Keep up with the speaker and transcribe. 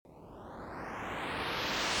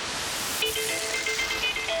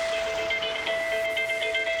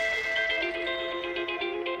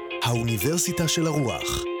האוניברסיטה של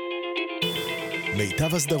הרוח.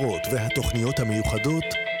 מיטב הסדרות והתוכניות המיוחדות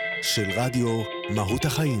של רדיו מהות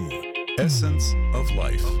החיים. Essence of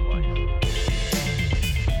Life.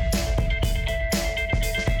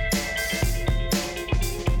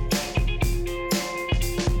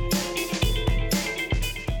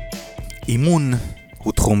 אימון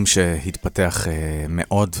הוא תחום שהתפתח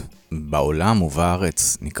מאוד בעולם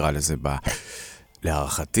ובארץ, נקרא לזה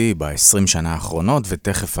להערכתי, ב-20 שנה האחרונות,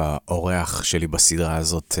 ותכף האורח שלי בסדרה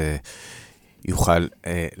הזאת יוכל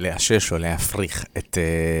לאשש או להפריך את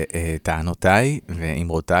טענותיי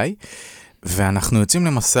ואמרותיי. ואנחנו יוצאים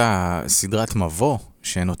למסע סדרת מבוא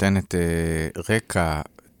שנותנת רקע,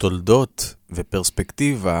 תולדות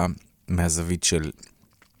ופרספקטיבה מהזווית של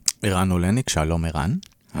אולניק. שלום ערן.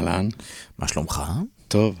 אהלן. מה שלומך?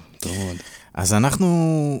 טוב, טוב מאוד. אז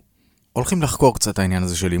אנחנו הולכים לחקור קצת העניין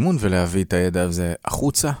הזה של אימון ולהביא את הידע הזה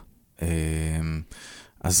החוצה.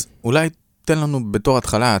 אז אולי תן לנו בתור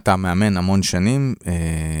התחלה, אתה מאמן המון שנים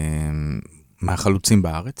מהחלוצים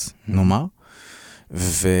בארץ, נאמר,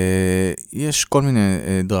 ויש כל מיני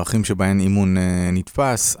דרכים שבהן אימון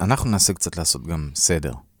נתפס. אנחנו נעשה קצת לעשות גם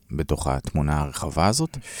סדר בתוך התמונה הרחבה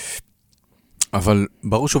הזאת. אבל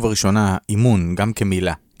בראש ובראשונה, אימון, גם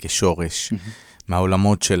כמילה, כשורש,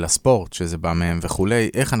 מהעולמות של הספורט, שזה בא מהם וכולי,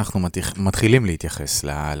 איך אנחנו מתחילים להתייחס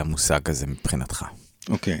למושג הזה מבחינתך?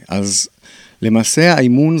 אוקיי, אז למעשה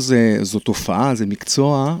האימון זו תופעה, זה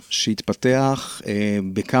מקצוע שהתפתח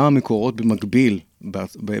בכמה מקורות במקביל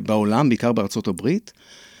בעולם, בעיקר בארצות הברית,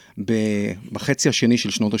 בחצי השני של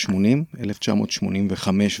שנות ה-80,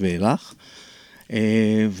 1985 ואילך,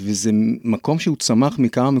 וזה מקום שהוא צמח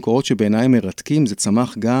מכמה מקורות שבעיניי מרתקים. זה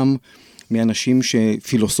צמח גם מאנשים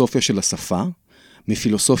שפילוסופיה של השפה,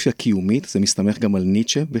 מפילוסופיה קיומית, זה מסתמך גם על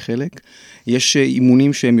ניטשה בחלק. יש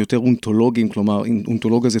אימונים שהם יותר אונתולוגיים, כלומר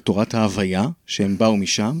אונתולוגיה זה תורת ההוויה, שהם באו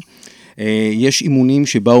משם. יש אימונים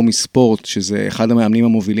שבאו מספורט, שזה אחד המאמנים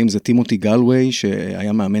המובילים, זה טימותי גלווי,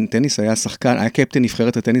 שהיה מאמן טניס, היה שחקן, היה קפטן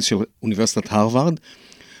נבחרת הטניס של אוניברסיטת הרווארד,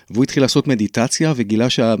 והוא התחיל לעשות מדיטציה, וגילה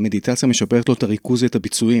שהמדיטציה משפרת לו את הריכוז ואת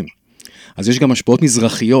הביצועים. אז יש גם השפעות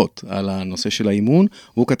מזרחיות על הנושא של האימון,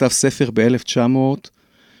 והוא כתב ספר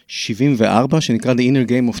ב-1974, שנקרא The Inner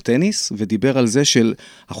Game of Tennis, ודיבר על זה של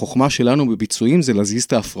החוכמה שלנו בביצועים, זה להזיז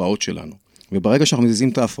את ההפרעות שלנו. וברגע שאנחנו מזיזים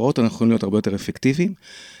את ההפרעות, אנחנו יכולים להיות הרבה יותר אפקטיביים.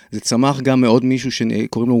 זה צמח גם מאוד מישהו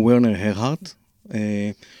שקוראים לו וורנר הרהרט,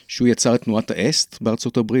 שהוא יצר את תנועת האסט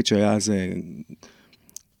בארצות הברית, שהיה איזה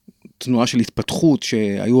תנועה של התפתחות,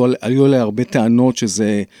 שהיו עליה הרבה טענות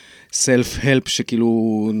שזה self-help,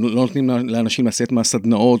 שכאילו לא נותנים לאנשים לשאת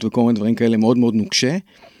מהסדנאות וכל מיני דברים כאלה מאוד מאוד נוקשה.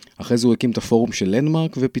 אחרי זה הוא הקים את הפורום של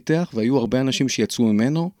לנדמרק ופיתח, והיו הרבה אנשים שיצאו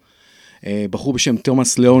ממנו. בחור בשם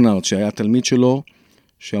תומאס ליאונרד, שהיה תלמיד שלו,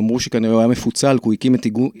 שאמרו שכנראה הוא היה מפוצל, כי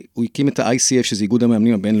הוא הקים את ה-ICF, שזה איגוד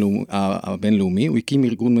המאמנים הבינלאומי, הוא הקים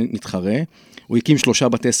ארגון מתחרה, הוא הקים 3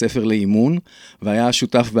 בתי ספר לאימון, והיה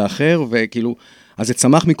שותף באחר, וכאילו, אז זה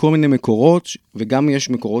צמח מכל מיני מקורות, וגם יש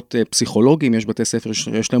מקורות פסיכולוגיים, יש בתי ספר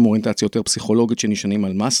שיש להם אוריינטציה יותר פסיכולוגית, שנשענים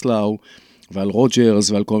על מסלאו, ועל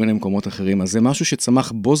רוג'רס, ועל כל מיני מקומות אחרים. אז זה משהו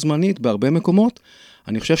שצמח בו זמנית בהרבה מקומות.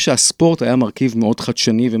 אני חושב שהספורט היה מרכיב מאוד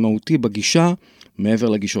חדשני ומהותי בגישה, מעבר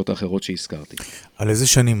לגישות האחרות שהזכרתי. על איזה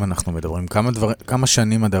שנים אנחנו מדברים? כמה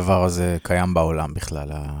שנים הדבר הזה קיים בעולם בכלל,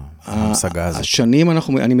 ההמשגה הזאת? השנים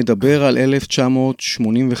אני מדבר על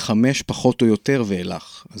 1985 פחות או יותר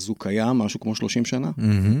ואילך. אז הוא קיים משהו כמו 30 שנה,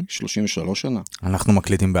 33 שנה. אנחנו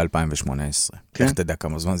מקליטים ב-2018. איך תדע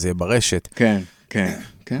כמה זמן זה יהיה ברשת? כן, כן,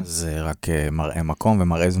 כן. זה רק מראה מקום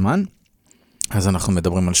ומראה זמן. אז אנחנו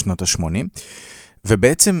מדברים על שנות ה-80.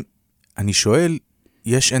 ובעצם אני שואל,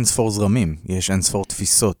 יש אין ספור זרמים, יש אין ספור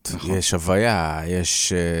תפיסות, נכון. יש הוויה,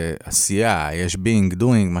 יש עשייה, יש being,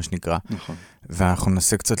 doing, מה שנקרא. נכון. ואנחנו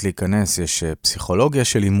ננסה קצת להיכנס, יש פסיכולוגיה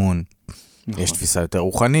של אימון, נכון. יש תפיסה יותר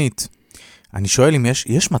רוחנית. אני שואל אם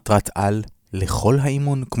יש מטרת על לכל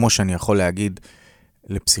האימון, כמו שאני יכול להגיד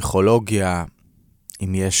לפסיכולוגיה,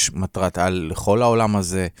 אם יש מטרת על לכל העולם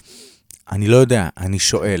הזה. אני לא יודע, אני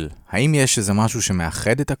שואל, האם יש איזה משהו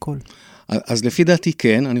שמאחד את הכל? אז לפי דעתי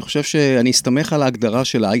כן, אני חושב שאני אסתמך על ההגדרה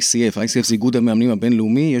של ה-ICF. ה-ICF זה איגוד המאמנים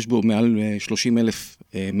הבינלאומי, יש בו מעל 30,000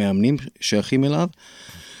 מאמנים שייכים אליו,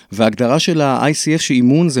 וההגדרה של ה-ICF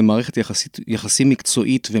שאימון זה מערכת יחסים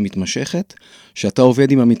מקצועית ומתמשכת, שאתה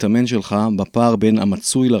עובד עם המתאמן שלך בפער בין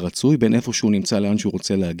המצוי לרצוי, בין איפה שהוא נמצא לאן שהוא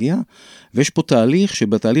רוצה להגיע, ויש פה תהליך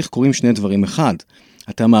שבתהליך קורים שני דברים. אחד,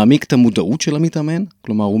 אתה מעמיק את המודעות של המתאמן,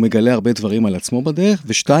 כלומר הוא מגלה הרבה דברים על עצמו בדרך,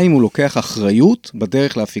 ושתיים, הוא לוקח אחריות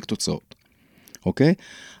בדרך להפיק תוצאות. אוקיי?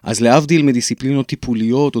 אז להבדיל מדיסציפלינות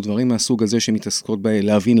טיפוליות או דברים מהסוג הזה שמתעסקות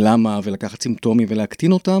להבין למה ולקחת סימפטומים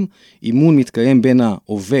ולהקטין אותם, אימון מתקיים בין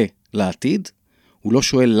ההווה לעתיד, הוא לא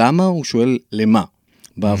שואל למה, הוא שואל למה.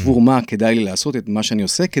 בעבור מה כדאי לי לעשות את מה שאני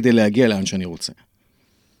עושה, כדי להגיע לאן שאני רוצה.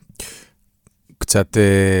 קצת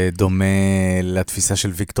דומה לתפיסה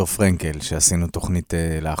של ויקטור פרנקל, שעשינו תוכנית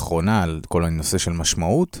לאחרונה על כל הנושא של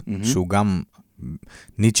משמעות, שהוא גם,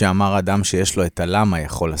 ניטשה אמר אדם שיש לו את הלמה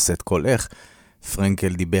יכול לשאת כל איך,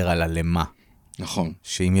 פרנקל דיבר על הלמה. נכון.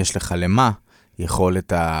 שאם יש לך למה, יכול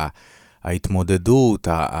את ההתמודדות,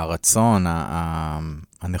 הרצון,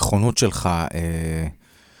 הנכונות שלך,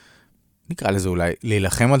 נקרא לזה אולי,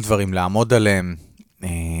 להילחם על דברים, לעמוד עליהם,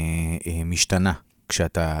 משתנה.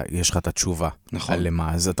 כשיש לך את התשובה. נכון. על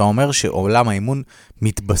למה. אז אתה אומר שעולם האימון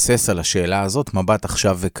מתבסס על השאלה הזאת, מבט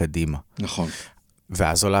עכשיו וקדימה. נכון.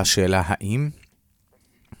 ואז עולה השאלה, האם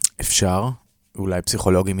אפשר, אולי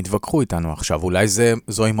פסיכולוגים יתווכחו איתנו עכשיו, אולי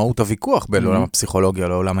זוהי מהות הוויכוח בין עולם הפסיכולוגיה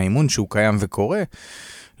לעולם האימון, שהוא קיים וקורה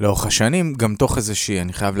לאורך השנים, גם תוך איזושהי,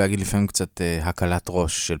 אני חייב להגיד לפעמים קצת הקלת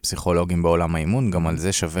ראש של פסיכולוגים בעולם האימון, גם על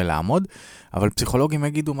זה שווה לעמוד, אבל פסיכולוגים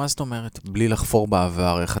יגידו, מה זאת אומרת? בלי לחפור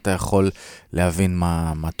בעבר, איך אתה יכול להבין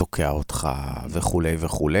מה תוקע אותך וכו'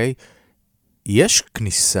 וכו'. יש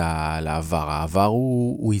כניסה לעבר, העבר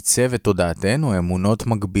הוא ייצב את תודעתנו, אמונות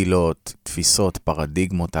מגבילות, תפיסות,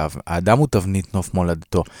 פרדיגמות, האדם הוא תבנית נוף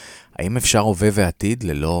מולדתו. האם אפשר הווה ועתיד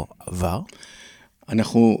ללא עבר?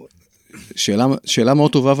 שאלה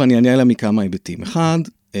מאוד טובה ואני אענה עליה מכמה היבטים. אחד,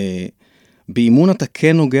 באימון אתה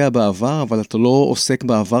כן נוגע בעבר, אבל אתה לא עוסק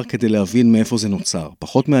בעבר כדי להבין מאיפה זה נוצר.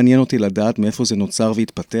 פחות מעניין אותי לדעת מאיפה זה נוצר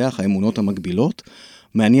והתפתח, האמונות המקבילות,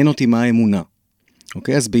 מעניין אותי מה האמונה.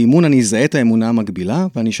 אוקיי? אז באימון אני אזהה את האמונה המקבילה,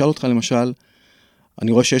 ואני אשאל אותך למשל,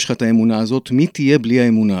 אני רואה שיש לך את האמונה הזאת, מי תהיה בלי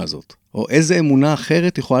האמונה הזאת? או איזה אמונה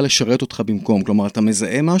אחרת יכולה לשרת אותך במקום? כלומר, אתה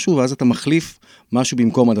מזהה משהו, ואז אתה מחליף משהו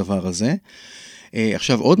במקום הדבר הזה.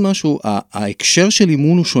 עכשיו, עוד משהו, ההקשר של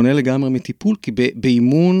אימון הוא שונה לגמרי מטיפול, כי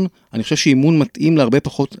באימון, אני חושב שאימון מתאים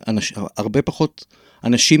הרבה פחות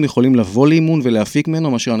אנשים יכולים לבוא לאימון ולהפיק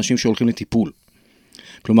ממנו, מאשר אנשים שהולכים לטיפול.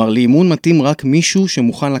 כלומר, לאימון מתאים רק מישהו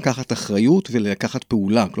שמוכן לקחת אחריות ולקחת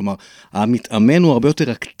פעולה. כלומר, המתאמן הוא הרבה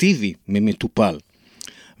יותר אקטיבי ממטופל.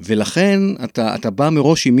 ולכן אתה בא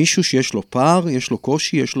מראש עם מישהו שיש לו פער, יש לו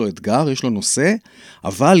קושי, יש לו אתגר, יש לו נושא,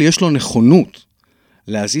 אבל יש לו נכונות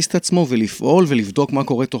להזיז את עצמו ולפעול ולבדוק מה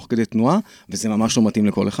קורה תוך כדי תנועה, וזה ממש לא מתאים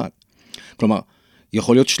לכל אחד. כלומר,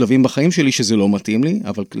 יכול להיות שלבים בחיים שלי שזה לא מתאים לי,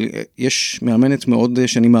 אבל יש מאמנת מאוד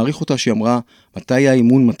שאני מעריך אותה, שהיא אמרה, מתי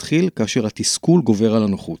האימון מתחיל? כאשר התסכול גובר על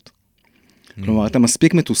הנוחות. כלומר, אתה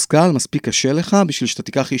מספיק מתוסכל, מספיק קשה לך, בשביל שאתה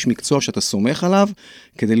תיקח איש מקצוע שאתה סומך עליו,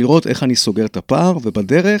 כדי לראות איך אני סוגר את הפער,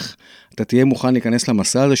 ובדרך אתה תהיה מוכן להיכנס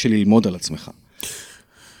למסע הזה של ללמוד על עצמך.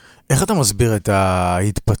 איך אתה מסביר את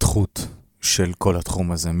ההתפתחות של כל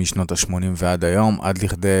התחום הזה, משנות ה-80 ועד היום, עד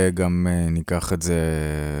לכדי גם ניקח את זה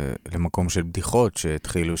למקום של בדיחות,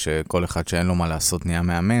 שהתחילו שכל אחד שאין לו מה לעשות נהיה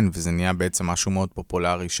מאמן, וזה נהיה בעצם משהו מאוד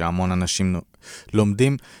פופולרי, שהמון אנשים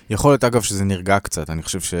לומדים. יכול להיות אגב שזה נרגע קצת, אני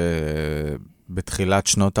חושב שבתחילת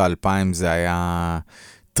שנות ה-2000 זה היה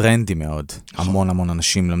טרנדי מאוד. המון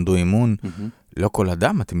אנשים למדו אימון, לא כל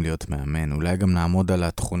אדם מתאים להיות מאמן, אולי גם נעמוד על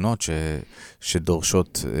התכונות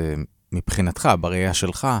שדורשות מבחינתך, בראייה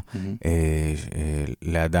שלך,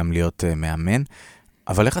 לאדם להיות מאמן.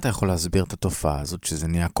 אבל איך אתה יכול להסביר את התופעה הזאת, שזה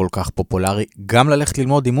נהיה כל כך פופולרי, גם ללכת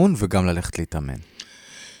ללמוד אימון וגם ללכת להתאמן?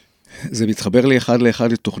 זה מתחבר לי אחד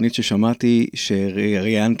לאחד לתוכנית ששמעתי,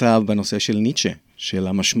 שראיינת בנושא של ניטשה, של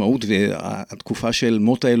המשמעות והתקופה של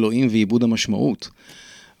מות האלוהים ועיבוד המשמעות.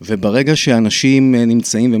 וברגע שאנשים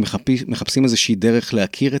נמצאים ומחפשים איזושהי דרך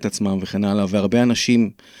להכיר את עצמם וכן הלאה, והרבה אנשים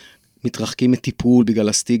מתרחקים מטיפול בגלל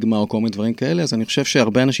הסטיגמה או כל מיני דברים כאלה, אז אני חושב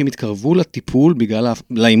שהרבה אנשים התקרבו לטיפול,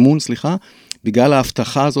 לאימון, בגלל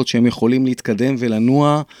ההבטחה הזאת שהם יכולים להתקדם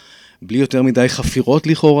ולנוע בלי יותר מדי חפירות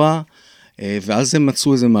לכאורה, ואז הם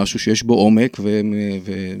מצאו איזה משהו שיש בו עומק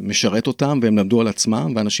ומשרת אותם, והם למדו על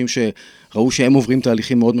עצמם, ואנשים שראו שהם עוברים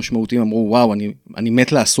תהליכים מאוד משמעותיים, אמרו, וואו, אני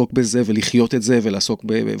מת לעסוק בזה ולחיות את זה ולעסוק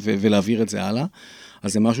ולהעביר את זה הלאה,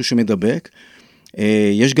 אז זה משהו שמדבק.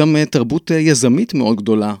 יש גם תרבות יזמית מאוד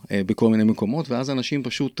גדולה בכל מיני מקומות, ואז אנשים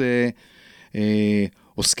פשוט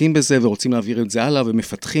עוסקים בזה ורוצים להעביר את זה הלאה,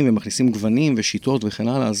 ומפתחים ומכניסים גוונים ושיטות וכן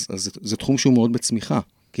הלאה, אז זה תחום שהוא מאוד בצמיחה.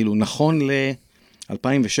 כאילו, נכון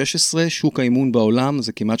ל-2016, שוק האימון בעולם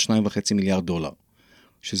זה כמעט $2.5 מיליארד,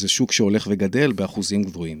 שזה שוק שהולך וגדל באחוזים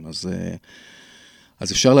גבוהים.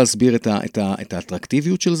 אז אפשר להסביר את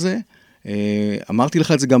האטרקטיביות של זה. אמרתי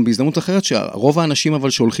לך את זה גם בהזדמנות אחרת, שהרוב האנשים אבל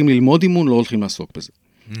שהולכים ללמוד אימון לא הולכים לעסוק בזה.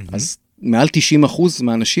 אז מעל 90%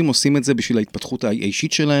 מהאנשים עושים את זה בשביל ההתפתחות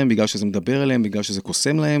האישית שלהם, בגלל שזה מדבר אליהם, בגלל שזה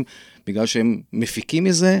קוסם להם, בגלל שהם מפיקים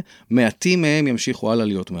מזה, מעטים מהם ימשיכו הלאה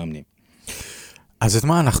להיות מאמנים. אז את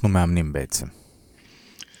מה אנחנו מאמנים בעצם?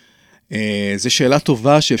 זו שאלה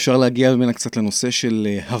טובה שאפשר להגיע ממנה קצת לנושא של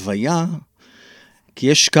הוויה, כי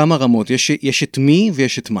יש כמה רמות, יש את מי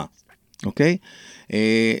ויש את מה, אוקיי?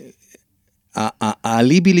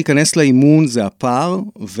 האליבי להיכנס לאימון זה הפער,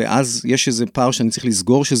 ואז יש איזה פער שאני צריך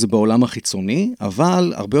לסגור שזה בעולם החיצוני,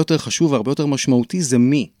 אבל הרבה יותר חשוב והרבה יותר משמעותי זה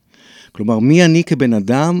מי. כלומר, מי אני כבן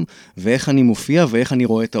אדם, ואיך אני מופיע, ואיך אני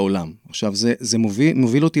רואה את העולם. עכשיו, זה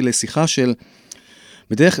מוביל אותי לשיחה של,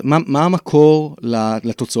 בדרך, מה המקור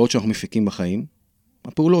לתוצאות שאנחנו מפיקים בחיים?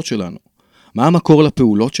 הפעולות שלנו. מה המקור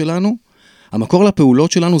לפעולות שלנו? המקור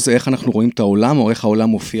לפעולות שלנו זה איך אנחנו רואים את העולם, או איך העולם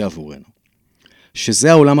מופיע עבורנו.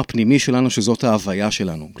 שזה העולם הפנימי שלנו, שזאת ההוויה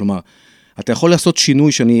שלנו. כלומר, אתה יכול לעשות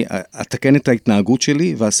שינוי שאני אתקן את ההתנהגות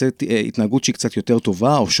שלי, ועשה התנהגות שהיא קצת יותר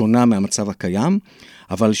טובה, או שונה מהמצב הקיים,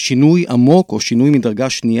 אבל שינוי עמוק, או שינוי מדרגה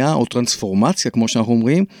שנייה, או טרנספורמציה, כמו שאנחנו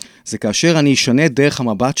אומרים, זה כאשר אני אשנה את דרך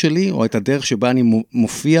המבט שלי, או את הדרך שבה אני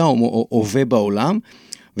מופיע, או הווה בעולם,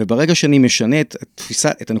 וברגע שאני משנה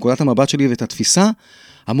את נקודת המבט שלי ואת התפיסה,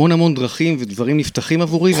 המון דרכים ודברים נפתחים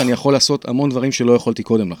עבורי, ואני יכול לעשות המון דברים שלא יכולתי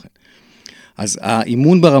קודם לכן. אז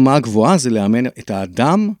האימון ברמה הגבוהה זה לאמן את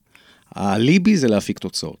האדם, הליבי זה להפיק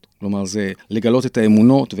תוצאות. כלומר, זה לגלות את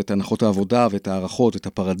האמונות ואת הנחות העבודה ואת הערכות ואת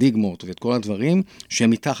הפרדיגמות ואת כל הדברים שהם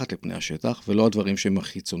מתחת לפני השטח, ולא הדברים שהם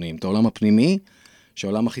החיצוניים. את העולם הפנימי,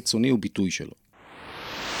 שהעולם החיצוני הוא ביטוי שלו.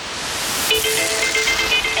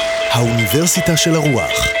 האוניברסיטה של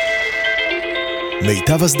הרוח.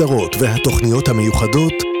 מיטב הסדרות והתוכניות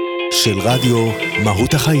המיוחדות של רדיו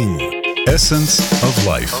מהות החיים. Essence of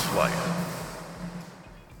Life.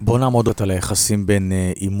 בוא נעמוד על היחסים בין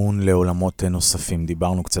אימון לעולמות נוספים.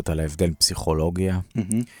 דיברנו קצת על ההבדל פסיכולוגיה.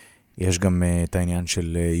 יש גם את העניין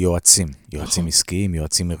של יועצים. יועצים עסקיים,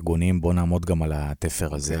 יועצים ארגוניים. בוא נעמוד גם על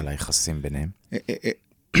התפר הזה, על היחסים ביניהם.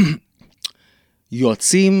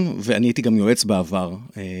 יועצים, ואני הייתי גם יועץ בעבר,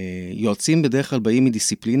 יועצים בדרך כלל באים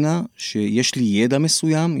מדיסציפלינה שיש לי ידע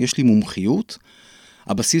מסוים, יש לי מומחיות.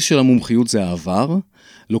 הבסיס של המומחיות זה העבר.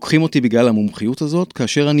 לוקחים אותי בגלל המומחיות הזאת,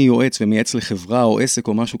 כאשר אני יועץ ומייעץ לחברה או עסק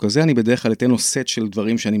או משהו כזה, אני בדרך כלל אתן לו סט של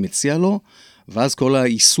דברים שאני מציע לו, ואז כל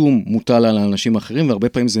היישום מוטל על האנשים האחרים, והרבה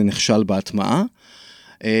פעמים זה נכשל בהטמעה.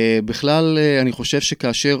 בכלל, אני חושב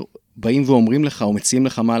שכאשר באים ואומרים לך, או מציעים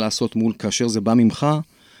לך מה לעשות מול, כאשר זה בא ממך,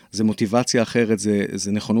 זה מוטיבציה אחרת,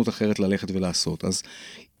 זה נכונות אחרת ללכת ולעשות. אז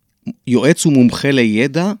יועץ הוא מומחה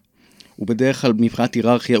לידע, הוא בדרך כלל מבחינת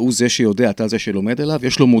היררכיה, הוא זה שיודע, אתה זה שלומד אליו,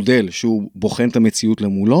 יש לו מודל שהוא בוחן את המציאות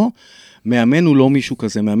למולו, מאמן הוא לא מישהו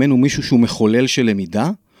כזה, מאמן הוא מישהו שהוא מחולל של למידה,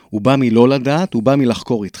 הוא בא מלא לדעת, הוא בא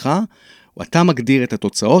מלחקור איתך, אתה מגדיר את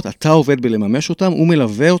התוצאות, אתה עובד בלממש אותם, הוא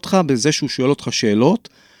מלווה אותך בזה שהוא שואל אותך שאלות,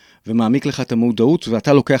 ומעמיק לך את המודעות,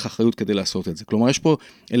 ואתה לוקח אחריות כדי לעשות את זה. כלומר, יש פה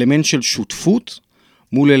אלמנט של שותפות,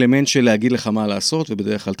 מול אלמנט של להגיד לך מה לעשות,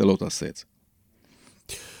 ובדרך כלל אתה לא תעשה את זה.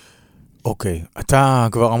 אוקיי, אתה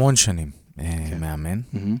כבר המון שנים מאמן.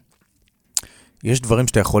 יש דברים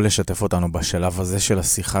שאתה יכול לשתף אותנו בשלב הזה של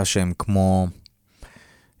השיחה, שהם כמו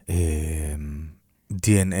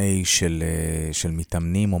DNA של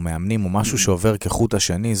מתאמנים או מאמנים, או משהו שעובר כחוט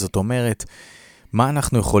השני. זאת אומרת, מה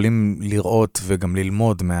אנחנו יכולים לראות וגם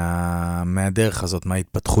ללמוד מהדרך הזאת,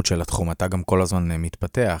 מההתפתחות של התחום? אתה גם כל הזמן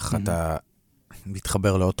מתפתח, אתה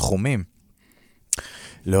מתחבר לעוד תחומים,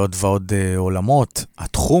 לעוד ועוד עולמות.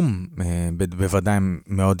 התחום בוודאי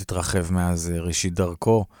מאוד התרחב מאז ראשית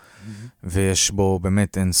דרכו, ויש בו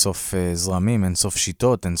באמת אינסוף זרמים, אינסוף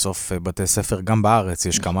שיטות, אינסוף בתי ספר, גם בארץ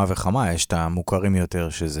יש כמה וכמה, יש את המוכרים יותר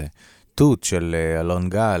שזה תות של אלון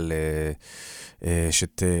גל, יש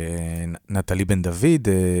את נטלי בן דוד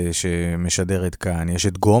שמשדרת כאן, יש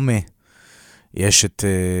את גומה, יש את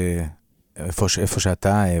איפה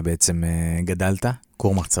שאתה בעצם גדלת,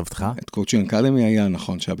 קור מחצבתך. את קאוצ'ינג אקדמי היה,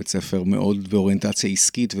 נכון, שהיה בית ספר מאוד באוריינטציה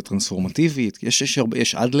עסקית וטרנספורמטיבית,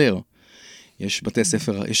 יש אדלר, יש בתי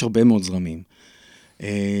ספר, יש הרבה מאוד זרמים.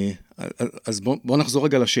 אז בוא נחזור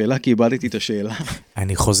רגע לשאלה, כי איבדתי את השאלה.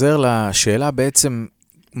 אני חוזר לשאלה בעצם,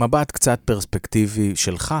 מבט קצת פרספקטיבי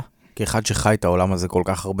שלך, כאחד שחי את העולם הזה כל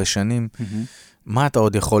כך הרבה שנים, מה אתה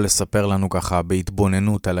עוד יכול לספר לנו ככה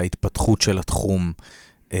בהתבוננות על ההתפתחות של התחום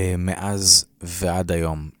מאז ועד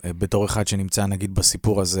היום? בתור אחד שנמצא נגיד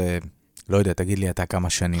בסיפור הזה, לא יודע, תגיד לי אתה כמה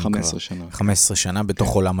שנים? 15 שנה. 15 שנה בתוך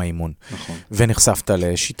עולם האימון. נכון. ונחשפת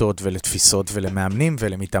לשיטות ולתפיסות ולמאמנים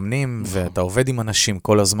ולמתאמנים, ואתה עובד עם אנשים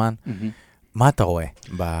כל הזמן. מה אתה רואה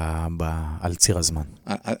על ציר הזמן?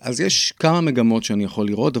 אז יש כמה מגמות שאני יכול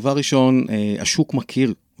לראות. דבר ראשון, השוק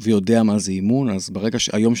מכיר ויודע מה זה אימון, אז ברגע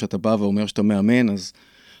היום שאתה בא ואומר שאתה מאמן, אז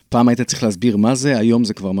פעם היית צריך להסביר מה זה, היום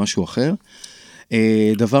זה כבר משהו אחר.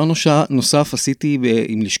 דבר נוסף, עשיתי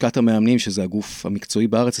עם לשכת המאמנים, שזה הגוף המקצועי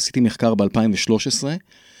בארץ, עשיתי מחקר ב-2013,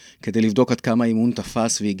 כדי לבדוק עד כמה אימון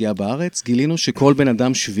תפס והגיע בארץ, גילינו שכל בן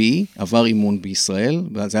אדם שביעי עבר אימון בישראל,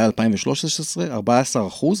 וזה היה 2013,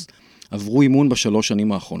 14% עברו אימון בשלוש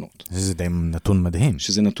שנים האחרונות. זה די נתון מדהים.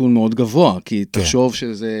 שזה נתון מאוד גבוה, כי תחשוב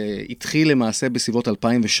שזה התחיל למעשה בסביבות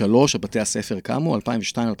 2003, הבתי הספר קמו,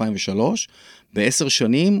 2002, 2003, ב10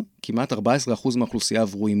 שנים, כמעט 14% מהאוכלוסייה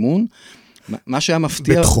עברו אימון, מה שהיה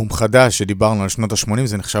מפתיע... בתחום חדש, שדיברנו על שנות ה-80,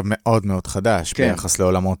 זה נחשב מאוד מאוד חדש, ביחס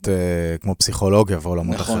לעולמות כמו פסיכולוגיה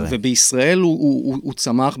ועולמות אחרים. נכון, ובישראל הוא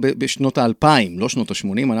צמח בשנות ה-2000, לא שנות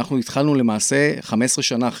ה-80, אנחנו התחלנו למעשה 15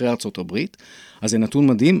 שנה אחרי ארצות הברית, אז זה נתון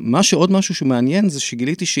מדהים. מה שעוד משהו שמעניין, זה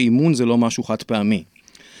שגיליתי שאימון זה לא משהו חד פעמי.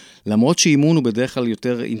 למרות שאימון הוא בדרך כלל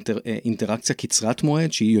יותר אינטראקציה קצרת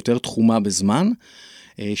מועד, שהיא יותר תחומה בזמן,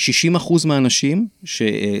 60% מהאנשים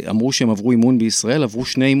שאמרו שהם עברו אימון בישראל, עברו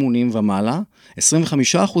 2 אימונים ומעלה, 25%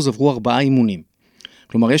 עברו 4 אימונים.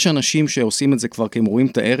 כלומר, יש אנשים שעושים את זה כבר כי הם רואים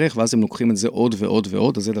את הערך, ואז הם לוקחים את זה עוד ועוד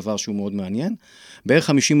ועוד, אז זה דבר שהוא מאוד מעניין. בערך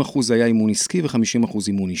 50% היה אימון עסקי ו50%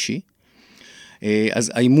 אימון אישי.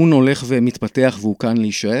 אז האימון הולך ומתפתח והוא כאן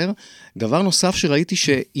להישאר. דבר נוסף שראיתי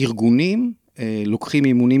שארגונים לוקחים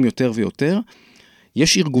אימונים יותר ויותר,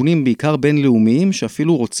 יש ארגונים בעיקר בינלאומיים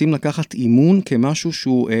שאפילו רוצים לקחת אימון כמשהו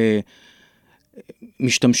שהוא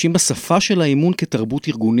משתמשים בשפה של האימון כתרבות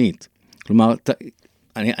ארגונית. כלומר,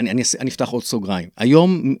 אני אפתח עוד סוגריים.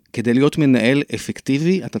 היום, כדי להיות מנהל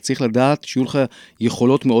אפקטיבי, אתה צריך לדעת שיהיו לך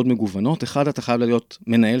יכולות מאוד מגוונות. אחד, אתה חייב להיות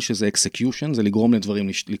מנהל שזה execution, זה לגרום לדברים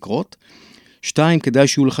לקרות. 2, כדאי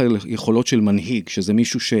שיהיו לך יכולות של מנהיג, שזה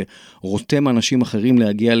מישהו שרותם אנשים אחרים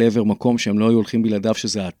להגיע לעבר מקום שהם לא הולכים בלעדיו,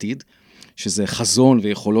 שזה העתיד. שזה חזון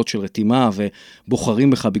ויכולות של רתימה,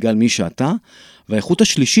 ובוחרים בך בגלל מי שאתה. והאיכות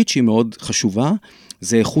השלישית שהיא מאוד חשובה,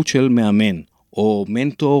 זה איכות של מאמן, או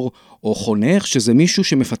מנטור, או חונך, שזה מישהו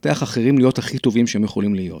שמפתח אחרים להיות הכי טובים שהם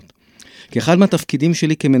יכולים להיות. כי אחד מהתפקידים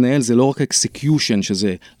שלי כמנהל, זה לא רק execution,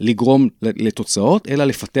 שזה לגרום לתוצאות, אלא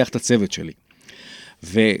לפתח את הצוות שלי.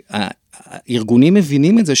 הארגונים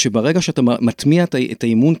מבינים את זה שברגע שאתה מטמיע את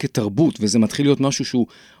האימון כתרבות, וזה מתחיל להיות משהו שהוא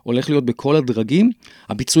הולך להיות בכל הדרגים,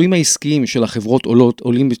 הביצועים העסקיים של החברות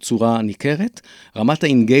עולים בצורה ניכרת, רמת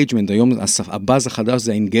האינגייג'מנט, היום הבאז החדש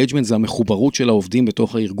זה האינגייג'מנט, זה המחוברות של העובדים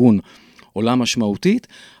בתוך הארגון, עולה משמעותית,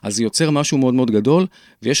 אז זה יוצר משהו מאוד מאוד גדול,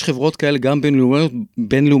 ויש חברות כאלה גם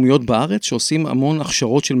בינלאומיות בארץ, שעושים המון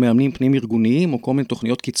הכשרות של מאמנים פנים ארגוניים, או כל מיני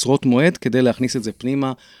תוכניות קצרות מועד, כדי להכניס את זה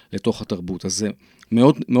פנימה לתוך התרבות. אז זה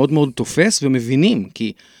מאוד מאוד מאוד תופס ומבינים,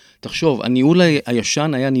 כי תחשוב, הניהול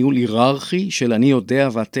הישן היה ניהול היררכי, של אני יודע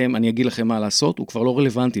ואתם, אני אגיד לכם מה לעשות, הוא כבר לא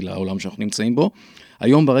רלוונטי לעולם שאנחנו נמצאים בו.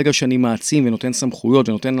 היום ברגע שאני מעצים ונותן סמכויות,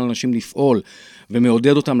 ונותן לאנשים לפעול,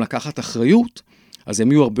 ומעודד אותם לקחת אחריות, אז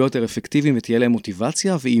הם יהיו הרבה יותר אפקטיביים ותהיה להם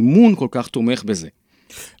מוטיבציה, ואימון כל כך תומך בזה.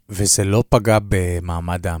 וזה לא פגע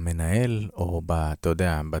במעמד המנהל, או אתה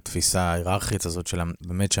יודע, בתפיסה ההיררכית הזאת של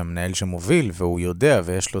באמת שהמנהל שמוביל, והוא יודע,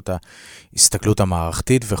 ויש לו את ההסתכלות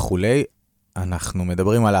המערכתית וכולי, אנחנו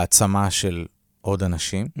מדברים על העצמה של עוד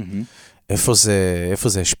אנשים. איפה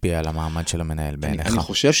זה השפיע על המעמד של המנהל בעיניך? אני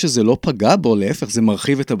חושב שזה לא פגע בו, להפך, זה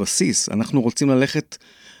מרחיב את הבסיס. אנחנו רוצים ללכת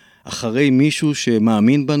אחרי מישהו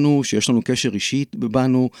שמאמין בנו, שיש לנו קשר אישי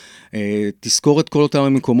בנו, תזכור את כל אותם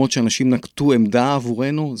המקומות שאנשים נקטו עמדה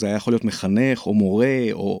עבורנו, זה היה יכול להיות מחנך, או מורה,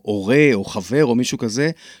 או הורה, או חבר, או מישהו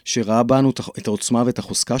כזה, שראה בנו את העוצמה ואת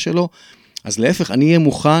החוזקה שלו. אז להפך, אני אהיה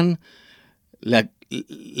מוכן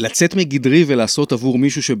לצאת מגדרי ולעשות עבור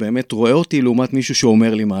מישהו שבאמת רואה אותי, לעומת מישהו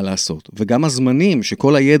שאומר לי מה לעשות. וגם הזמנים,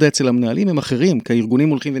 שכל הידע אצל המנהלים הם אחרים, כי הארגונים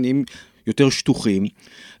הולכים ונהיים יותר שטוחים,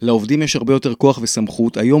 לעובדים יש הרבה יותר כוח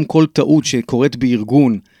וסמכות, היום כל טעות שקורית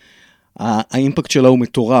בארגון, האימפקט שלה הוא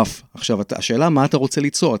מטורף. עכשיו, השאלה מה אתה רוצה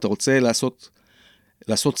ליצור? אתה רוצה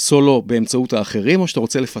לעשות סולו באמצעות האחרים, או שאתה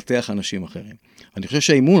רוצה לפתח אנשים אחרים? אני חושב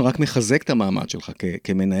שהאימון רק מחזק את המעמד שלך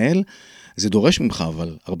כמנהל, זה דורש ממך,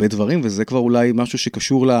 אבל הרבה דברים, וזה כבר אולי משהו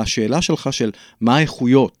שקשור לשאלה שלך של מה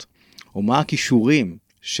האיכויות, או מה הכישורים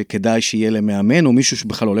שכדאי שיהיה למאמן, או מישהו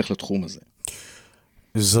שבכלל הולך לתחום הזה.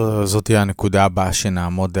 זאת היא הנקודה הבאה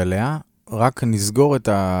שנעמוד עליה. רק נסגור את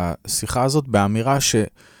השיחה הזאת באמירה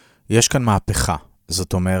שיש כאן מהפכה.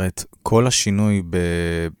 זאת אומרת, כל השינוי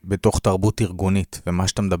בתוך תרבות ארגונית, ומה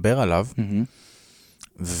שאתה מדבר עליו,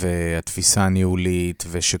 והתפיסה הניהולית,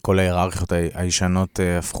 ושכל ההיררכיות הישנות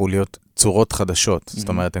הפכו להיות צורות חדשות. זאת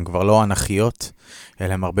אומרת, הן כבר לא אנכיות,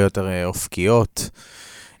 אלא הן הרבה יותר אופקיות.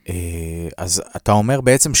 אז אתה אומר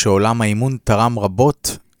בעצם שעולם האימון תרם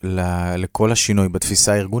רבות לכל השינוי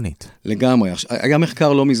בתפיסה הארגונית. לגמרי. היה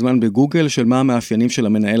מחקר לא מזמן בגוגל של מה המאפיינים של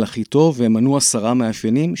המנהל הכי טוב, והם מנו 10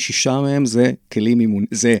 מאפיינים, 6 מהם זה כלים אימון,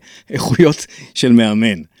 זה איכויות של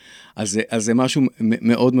מאמן. אז זה משהו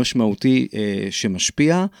מאוד משמעותי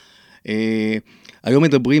שמשפיע. היום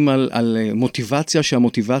מדברים על מוטיבציה,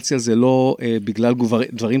 שהמוטיבציה זה לא בגלל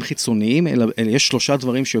דברים חיצוניים, אלא יש 3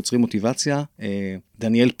 דברים שיוצרים מוטיבציה.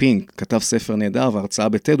 דניאל פינק כתב ספר נהדר והרצאה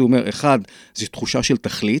בטד, הוא אומר, 1, זו תחושה של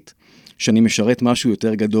תכלית, שאני משרת משהו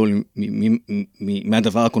יותר גדול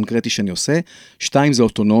מהדבר הקונקרטי שאני עושה. 2, זה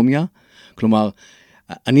אוטונומיה, כלומר,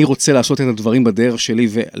 אני רוצה לעשות את הדברים בדרך שלי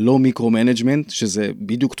ולא מיקרו-מנג'מנט, שזה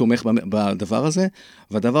בדיוק תומך בדבר הזה.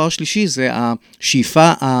 והדבר השלישי זה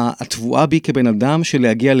השאיפה התבואה בי כבן אדם של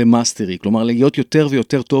להגיע למאסטרי, כלומר להיות יותר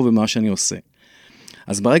ויותר טוב במה שאני עושה.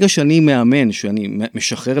 אז ברגע שאני מאמן, שאני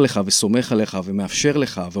משחרר לך וסומך עליך ומאפשר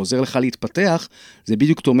לך ועוזר לך להתפתח, זה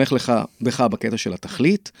בדיוק תומך בך בקטע של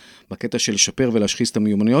התכלית, בקטע של לשפר ולהשחיז את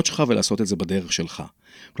המיומנויות שלך ולעשות את זה בדרך שלך.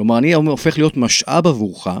 כלומר, אני הופך להיות משאב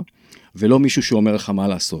עבורך, ולא מישהו שאומר לך מה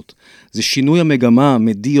לעשות. זה שינוי המגמה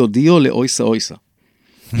מדיו דיו לאויסה אויסה.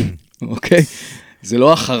 אוקיי? זה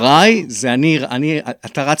לא אחריי, זה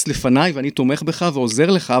אתה רץ לפניי ואני תומך בך ועוזר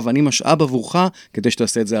לך ואני משאב עבורך כדי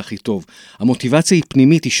שתעשה את זה הכי טוב. המוטיבציה היא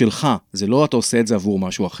פנימית, היא שלך, זה לא אתה עושה את זה עבור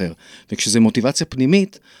משהו אחר. וכשזה מוטיבציה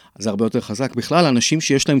פנימית, זה הרבה יותר חזק. בכלל, אנשים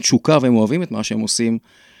שיש להם תשוקה והם אוהבים את מה שהם עושים,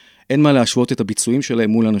 אין מה להשוות את הביצועים שלהם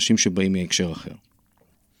מול אנשים שבאים מהקשר אחר.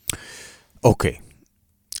 אוקיי.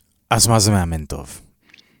 אז מה זה מאמן טוב?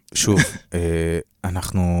 שוב,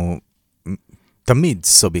 אנחנו תמיד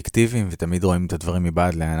סובייקטיביים ותמיד רואים את הדברים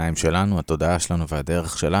מבעד לעיניים שלנו, התודעה שלנו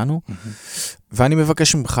והדרך שלנו, ואני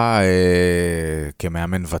מבקש ממך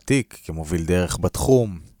כמאמן ותיק, כמוביל דרך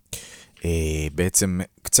בתחום, בעצם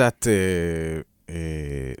קצת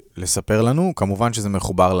לספר לנו, כמובן שזה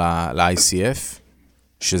מחובר ל-ICF,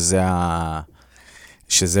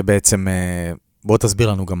 שזה בעצם, בוא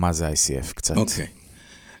תסביר לנו גם מה זה ICF קצת. אוקיי.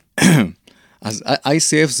 אז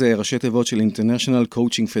ICF זה ראשי תיבות של International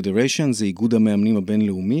Coaching Federation, זה איגוד המאמנים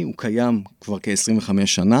הבינלאומי, הוא קיים כבר כ-25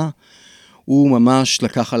 שנה, הוא ממש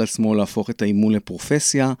לקח על עצמו להפוך את האימון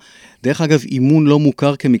לפרופסיה. דרך אגב, אימון לא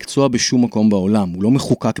מוכר כמקצוע בשום מקום בעולם, הוא לא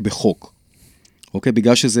מחוקק בחוק. אוקיי?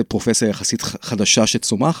 בגלל שזה פרופסיה יחסית חדשה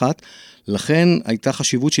שצומחת, לכן הייתה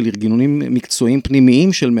חשיבות של ארגונים מקצועיים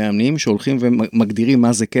פנימיים של מאמנים, שהולכים ומגדירים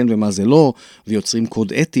מה זה כן ומה זה לא, ויוצרים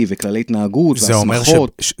קוד אתי וכללי התנהגות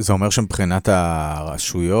והסמכות. זה אומר שמבחינת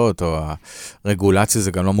הרשויות או הרגולציה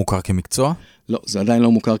זה גם לא מוכר כמקצוע? לא, זה עדיין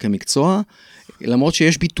לא מוכר כמקצוע, למרות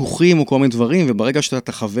שיש ביטוחים או כל מיני דברים, וברגע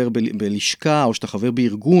שאתה חבר בלשכה או שאתה חבר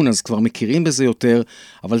בארגון, אז כבר מכירים בזה יותר,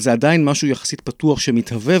 אבל זה עדיין משהו יחסית פתוח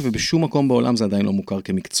שמתהווה, ובשום מקום בעולם זה עדיין לא מוכר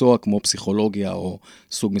כמקצוע, כמו פסיכולוגיה או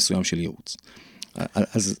סוג מסוים של ייעוץ.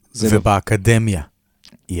 ובאקדמיה,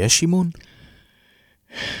 יש אימון?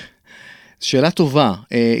 שאלה טובה.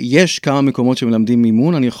 יש כמה מקומות שמלמדים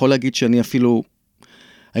אימון, אני יכול להגיד שאני אפילו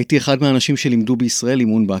הייתי אחד מהאנשים שלימדו בישראל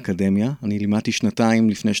אימון באקדמיה. אני לימדתי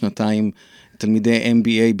לפני שנתיים, תלמידי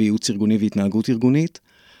MBA בייעוץ ארגוני והתנהגות ארגונית.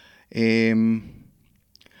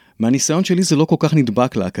 מהניסיון שלי זה לא כל כך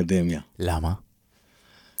נדבק לאקדמיה. למה?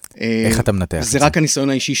 איך אתה מנתח את זה? זה רק הניסיון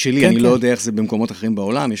האישי שלי, אני לא יודע איך זה במקומות אחרים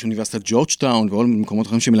בעולם. יש אוניברסיטת ג'ורג'טאון ועוד מקומות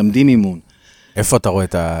אחרים שמלמדים אימון. איפה אתה רואה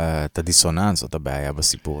את הדיסוננס או את הבעיה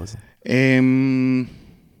בסיפור הזה?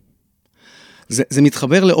 זה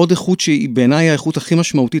מתחבר לעוד איכות שהיא בעיניי האיכות הכי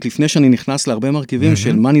משמעותית, לפני שאני נכנס להרבה מרכיבים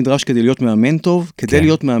של מה נדרש כדי להיות מאמן טוב. כדי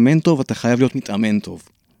להיות מאמן טוב, אתה חייב להיות מתאמן טוב.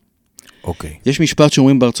 אוקיי. יש משפט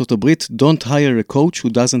שאומרים בארצות הברית, Don't hire a coach who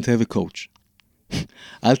doesn't have a coach.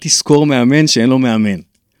 אל תזכור מאמן שאין לו מאמן.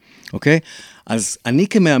 אוקיי? אז אני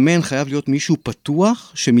כמאמן חייב להיות מישהו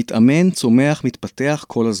פתוח, שמתאמן, צומח, מתפתח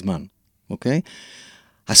כל הזמן. אוקיי?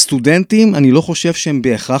 הסטודנטים, אני לא חושב שהם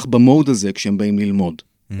בהכרח במוד הזה כשהם באים ללמוד.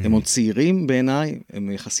 הם עוד צעירים בעיניי,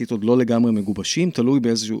 הם יחסית עוד לא לגמרי מגובשים, תלוי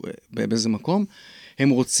באיזה מקום. הם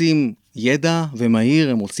רוצים ידע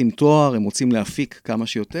ומהיר, הם רוצים תואר, הם רוצים להפיק כמה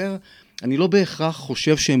שיותר. אני לא בהכרח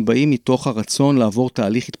חושב שהם באים מתוך הרצון לעבור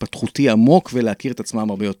תהליך התפתחותי עמוק ולהכיר את עצמם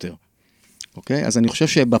הרבה יותר. אוקיי? אז אני חושב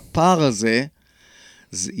שבפער הזה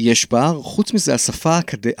יש פער. חוץ מזה, השפה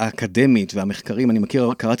האקדמית והמחקרים,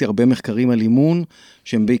 קראתי הרבה מחקרים על אימון,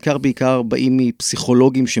 שהם בעיקר באים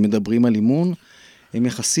מפסיכולוגים שמדברים על אימון,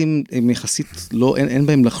 הם יחסית לא, אין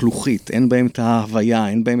בהם לחלוכית, אין בהם את ההוויה,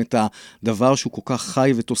 אין בהם את הדבר שהוא כל כך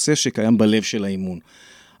חי ותוסס שקיים בלב של האימון.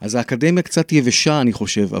 אז האקדמיה קצת יבשה, אני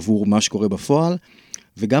חושב, עבור מה שקורה בפועל,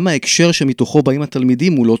 וגם ההקשר שמתוכו באים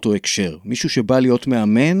התלמידים הוא לא אותו הקשר. מישהו שבא להיות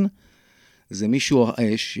מאמן, זה מישהו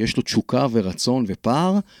שיש לו תשוקה ורצון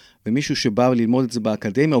ופער, ומישהו שבא ללמוד את זה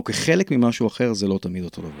באקדמיה, או כחלק ממשהו אחר, זה לא תמיד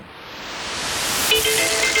אותו דבר.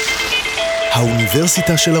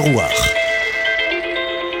 האוניברסיטה של הרוח.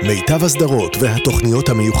 מיטב הסדרות והתוכניות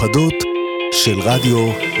המיוחדות של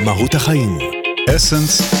רדיו מהות החיים.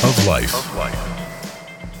 Essence of Life.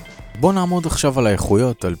 בוא נעמוד עכשיו על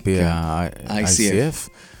האיכויות, על פי ה-ICF.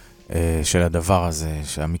 של הדבר הזה,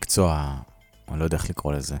 שהמקצוע, אני לא יודע איך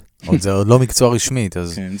לקרוא לזה, זה עוד לא מקצוע רשמית,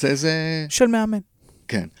 אז... כן, זה... של מאמן.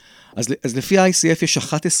 כן. אז לפי ה-ICF יש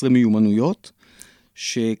 11 מיומנויות,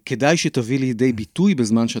 שכדאי שתביא לידי ביטוי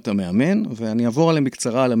בזמן שאתה מאמן, ואני אעבור עליהם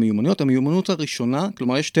בקצרה על המיומנויות. המיומנות הראשונה,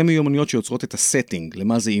 כלומר, יש שתי מיומנויות שיוצרות את הסטינג,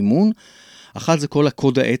 למה זה אימון. אחת זה כל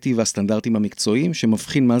הקוד האתי והסטנדרטים המקצועיים,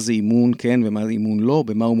 שמבחין מה זה אימון כן ומה זה אימון לא,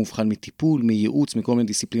 במה הוא מובחן מטיפול, מייעוץ, מכל מיני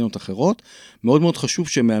דיסציפלינות אחרות. מאוד מאוד חשוב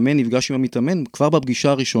שמאמן נפגש עם המתאמן, כבר בפגישה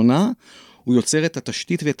הראשונה, הוא יוצר את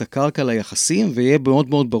התשתית ואת הקרקע ליחסים, ויהיה מאוד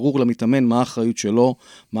מאוד ברור למתאמן מה האחריות שלו,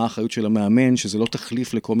 מה האחריות של המאמן, שזה לא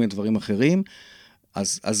תחליף לכל מיני דברים אחרים.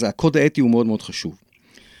 אז הקוד האתי הוא מאוד מאוד חשוב.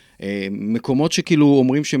 מקומות שכאילו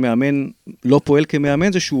אומרים שמאמן לא פועל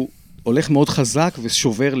כמאמן, זה שהוא הולך מאוד חזק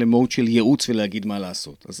ושובר למוד של ייעוץ ולהגיד מה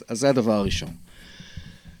לעשות. אז זה הדבר הראשון.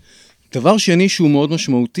 דבר שני שהוא מאוד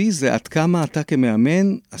משמעותי, זה עד כמה אתה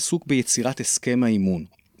כמאמן עסוק ביצירת הסכם האימון.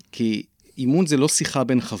 כי אימון זה לא שיחה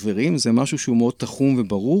בין חברים, זה משהו שהוא מאוד תחום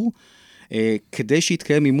וברור. כדי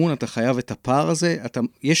שיתקיים אימון, אתה חייב את הפער הזה.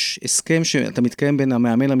 יש הסכם שאתה מתקיים בין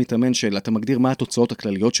המאמן למתאמן של, אתה מגדיר מה התוצאות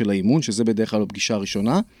הכלליות של האימון, שזה בדרך כלל בפגישה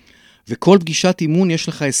הראשונה. וכל פגישת אימון יש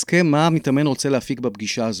לך הסכם מה המתאמן רוצה להפיק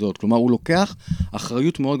בפגישה הזאת. כלומר, הוא לוקח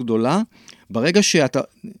אחריות מאוד גדולה. ברגע שאתה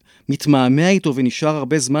מתמהמה איתו ונשאר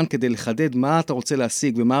הרבה זמן כדי לחדד מה אתה רוצה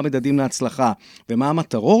להשיג ומה המדדים להצלחה ומה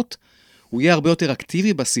המטרות, הוא יהיה הרבה יותר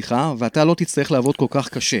אקטיבי בשיחה, ואתה לא תצטרך לעבוד כל כך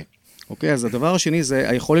קשה. אוקיי? אז הדבר השני זה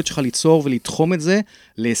היכולת שלך ליצור ולתחום את זה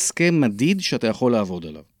להסכם מדיד שאתה יכול לעבוד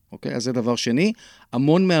עליו. אוקיי? אז זה דבר שני.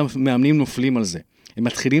 המון מאמנים נופלים על זה. הם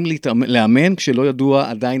מתחילים לאמן כשלא ידוע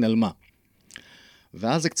עדיין על מה.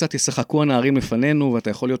 ואז זה קצת ישחקו הנערים לפנינו, ואתה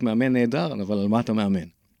יכול להיות מאמן נהדר, אבל על מה אתה מאמן?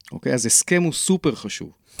 אוקיי? אז הסכם הוא סופר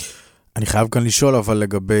חשוב. אני חייב כאן לשאול, אבל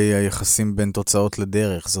לגבי היחסים בין תוצאות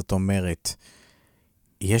לדרך, זאת אומרת,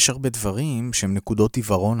 יש הרבה דברים שהם נקודות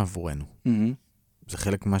עיוורון עבורנו. זה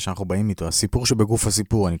חלק ממה שאנחנו באים איתו. הסיפור שבגוף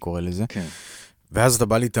הסיפור, אני קורא לזה. כן. ואז אתה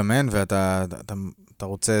בא להתאמן, ואתה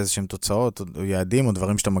רוצה איזשהם תוצאות, או יעדים, או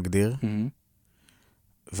דברים שאתה מגדיר.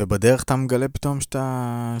 ובדרך אתה מגלה פתאום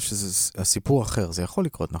שזה הסיפור אחר. זה יכול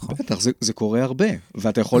לקרות, נכון? בטח, זה קורה הרבה.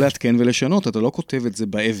 ואתה יכול להתקן ולשנות, אתה לא כותב את זה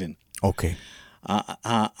באבן. אוקיי.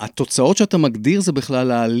 התוצאות שאתה מגדיר זה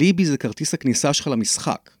בכלל, הליבי זה כרטיס הכניסה שלך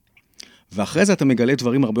למשחק. ואחרי זה אתה מגלה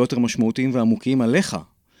דברים הרבה יותר משמעותיים ועמוקיים עליך,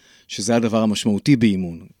 שזה הדבר המשמעותי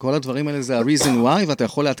באימון. כל הדברים האלה זה ה-reason why, ואתה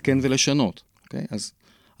יכול להתקן ולשנות. אוקיי? אז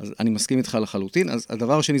אני מסכים איתך לחלוטין. אז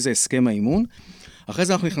הדבר השני זה הסכם האימון. אחרי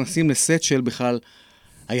זה אנחנו נכנסים לסט של בכלל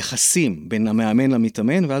היחסים בין המאמן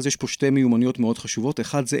למתאמן, ואז יש פה שתי מיומנויות מאוד חשובות.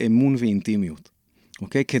 אחד זה אמון ואינטימיות.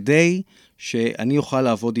 אוקיי? כדי שאני אוכל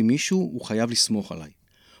לעבוד עם מישהו, הוא חייב לסמוך עליי.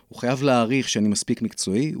 הוא חייב להעריך שאני מספיק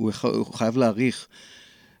מקצועי, הוא חייב להעריך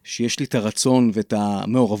שיש לי את הרצון ואת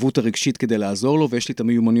המעורבות הרגשית כדי לעזור לו, ויש לי את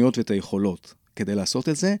המיומנויות ואת היכולות כדי לעשות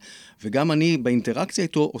את זה, וגם אני באינטראקציה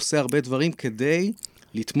איתו עושה הרבה דברים כדי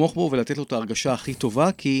לתמוך בו ולתת לו את ההרגשה הכי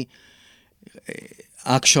טובה, כי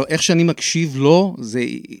איך שאני מקשיב לו,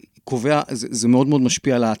 זה מאוד מאוד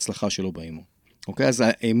משפיע על ההצלחה שלו באימון. אוקיי? אז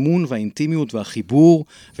האמון והאינטימיות והחיבור,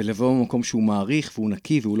 ולבוא במקום שהוא מעריך והוא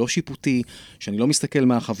נקי והוא לא שיפוטי, שאני לא מסתכל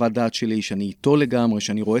מהחוות דעת שלי, שאני איתו לגמרי,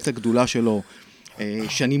 שאני רואה את הגדולה שלו,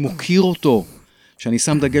 שאני מוקיר אותו, שאני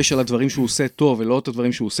שם דגש על הדברים שהוא עושה טוב, ולא את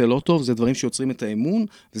הדברים שהוא עושה לא טוב, זה דברים שיוצרים את האמון,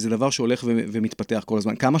 וזה דבר שהולך ומתפתח כל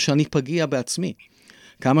הזמן. כמה שאני פגיע בעצמי,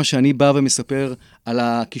 כמה שאני בא ומספר על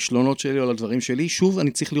הכישלונות שלי או על הדברים שלי, שוב,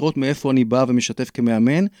 אני צריך לראות מאיפה אני בא ומשתף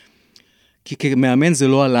כמאמן, כי כמאמן זה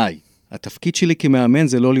לא עליי. התפקיד שלי כמאמן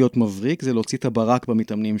זה לא להיות מבריק, זה להוציא את הברק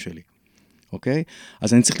במתאמנים שלי. אוקיי?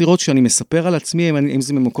 אז אני צריך לראות שאני מספר על עצמי, אם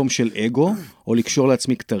זה ממקום של אגו, או לקשור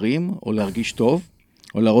לעצמי כתרים, או להרגיש טוב,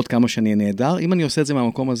 או להראות כמה שאני נהדר. אם אני עושה את זה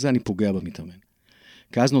מהמקום הזה, אני פוגע במתאמן.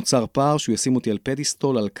 כי אז נוצר פער שהוא ישים אותי על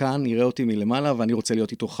פדיסטול, על כאן, יראה אותי מלמעלה, ואני רוצה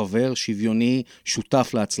להיות איתו חבר, שוויוני,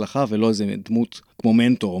 שותף להצלחה, ולא איזה דמות כמו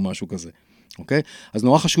מנטור או משהו כזה. אוקיי? אז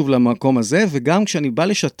נורא חשוב למקום הזה, וגם כשאני בא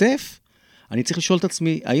לשתף, אני צריך לשאול את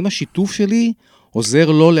עצמי, האם השיתוף שלי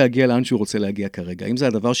עוזר לו להגיע לאן שהוא רוצה להגיע כרגע? האם זה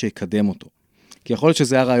הדבר שיקדם אותו? כי יכול להיות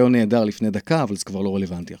שזה היה רעיון נהדר לפני דקה, אבל זה כבר לא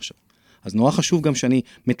רלוונטי עכשיו. אז נורא חשוב גם שאני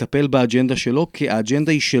מטפל באג'נדה שלו, כי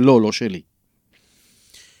האג'נדה היא שלו, לא שלי.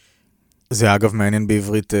 זה אגב מעניין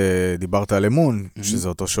בעברית, דיברת על אמון, שזה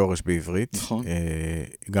אותו שורש בעברית. נכון.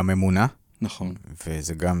 גם אמונה. נכון.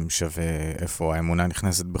 וזה גם שווה איפה האמונה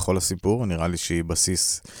נכנסת בכל הסיפור, נראה לי שהיא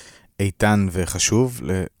בסיס איתן וחשוב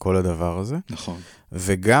לכל הדבר הזה. נכון.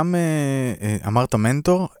 וגם אמרת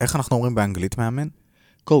מנטור, איך אנחנו אומרים באנגלית מאמן?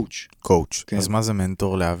 קאוץ'. קאוץ'. כן. אז מה זה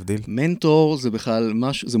מנטור להבדיל? מנטור זה בכלל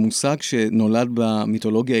זה מושג שנולד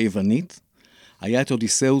במיתולוגיה היוונית. היה את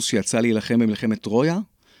אודיסאוס שיצא להילחם במלחמת טרויה,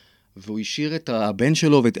 והוא השאיר את הבן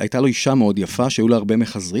שלו, והייתה לו אישה מאוד יפה, שהיו לה הרבה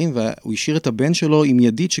מחזרים, והוא השאיר את הבן שלו עם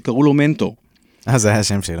ידיד שקראו לו מנטור. זה היה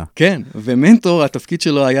השם שלו. כן, ומנטור, התפקיד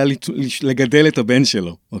שלו היה לגדל את הבן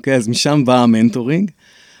שלו, אוקיי? אז משם בא המנטורינג,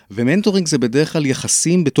 ומנטורינג זה בדרך כלל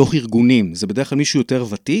יחסים בתוך ארגונים, זה בדרך כלל מישהו יותר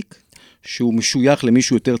ותיק, שהוא משוייך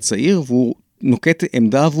למישהו יותר צעיר, והוא נוקט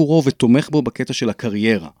עמדה עבורו ותומך בו בקטע של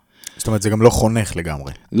הקריירה. זאת אומרת, זה גם לא חונך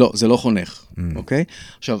לגמרי. לא, זה לא חונך, אוקיי?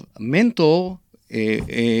 עכשיו, מנטור,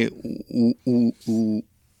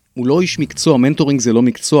 הוא לא איש מקצוע, מנטורינג זה לא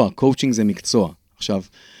מקצוע, קאוצ'ינג זה מקצוע. עכשיו,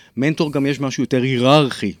 מנטור גם יש משהו יותר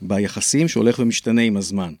היררכי ביחסים, שהולך ומשתנה עם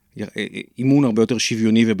הזמן. אימון הרבה יותר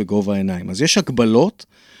שוויוני ובגובה העיניים. אז יש הגבלות,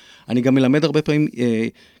 אני גם מלמד הרבה פעמים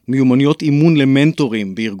מיומנויות אימון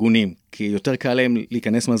למנטורים בארגונים, כי יותר קל להם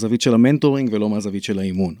להיכנס מהזווית של המנטורינג ולא מהזווית של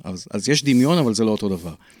האימון. אז יש דמיון, אבל זה לא אותו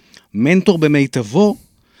דבר. מנטור במיטבו,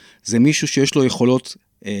 זה מישהו שיש לו יכולות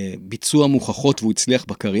ביצוע מוכחות והוא הצליח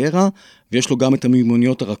בקריירה, ויש לו גם את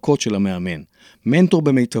המיומנויות הרכות של המאמן. מנטור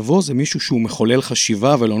במיטבו זה מישהו שהוא מחולל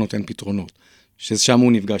חשיבה ולא נותן פתרונות, ששם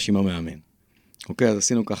הוא נפגש עם המאמן. אוקיי, אז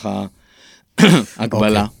עשינו ככה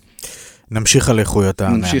הגבלה. נמשיך על איכויות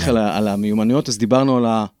המאמן. נמשיך על המיומנויות, אז דיברנו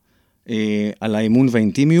על האימון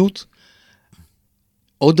והאינטימיות.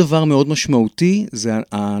 עוד דבר מאוד משמעותי זה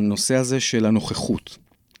הנושא הזה של הנוכחות.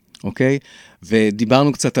 אוקיי?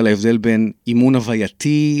 ודיברנו קצת על ההבדל בין אימון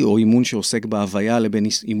הווייתי, או אימון שעוסק בהוויה, לבין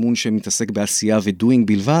אימון שמתעסק בעשייה ודוינג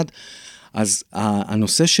בלבד. אז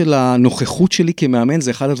הנושא של הנוכחות שלי כמאמן,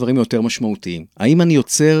 זה אחד הדברים היותר משמעותיים. האם אני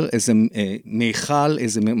יוצר איזה מיכל,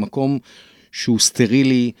 איזה מקום שהוא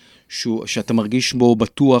סטרילי, שאתה מרגיש בו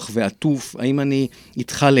בטוח ועטוף? האם אני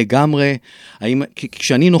איתך לגמרי?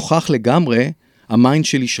 כשאני נוכח לגמרי, המיינד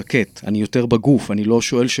שלי שקט, אני יותר בגוף, אני לא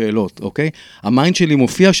שואל שאלות, אוקיי? המיינד שלי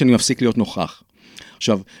מופיע שאני מפסיק להיות נוכח.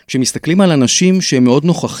 עכשיו, כשמסתכלים על אנשים שהם מאוד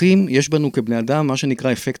נוכחים, יש בנו כבני אדם מה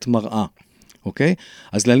שנקרא אפקט מראה, אוקיי?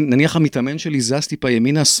 אז נניח המתאמן שלי זז טיפה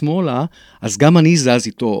ימינה שמאלה, אז גם אני זז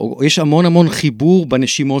איתו. יש המון חיבור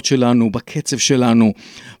בנשימות שלנו, בקצב שלנו,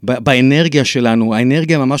 באנרגיה שלנו.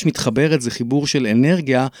 האנרגיה ממש מתחברת, זה חיבור של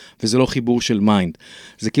אנרגיה, וזה לא חיבור של מיינד.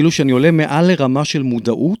 זה כאילו שאני עולה מעל לרמה של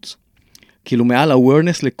מודעות, כאילו מעל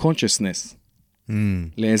awareness ל-consciousness.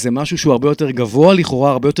 לאיזה משהו שהוא הרבה יותר גבוה,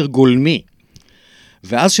 לכאורה הרבה יותר גולמי.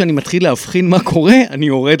 ואז כשאני מתחיל להבחין מה קורה, אני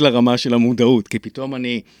יורד לרמה של המודעות, כי פתאום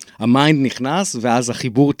המיינד נכנס, ואז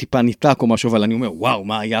החיבור טיפה ניתק או משהו, אבל אני אומר, וואו,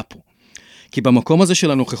 מה היה פה? כי במקום הזה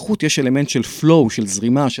של הנוכחות יש אלמנט של flow, של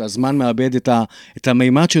זרימה, שהזמן מאבד את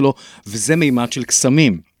המימד שלו, וזה מימד של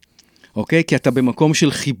קסמים. אוקיי? כי אתה במקום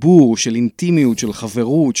של חיבור, של אינטימיות, של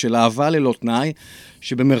חברות, של אהבה ללא תנאי,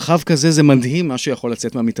 שבמרחב כזה זה מדהים מה שיכול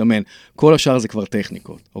לצאת מהמתאמן. כל השאר זה כבר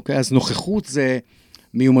טכניקות. אוקיי? אז נוכחות זה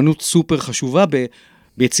מיומנות סופר חשובה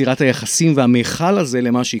ביצירת היחסים והמיכל הזה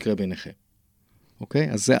למה שיקרה ביניכם. אוקיי?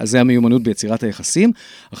 אז זה המיומנות ביצירת היחסים.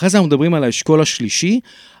 אחרי זה אנחנו מדברים על האשכול השלישי.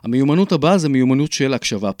 המיומנות הבאה זה מיומנות של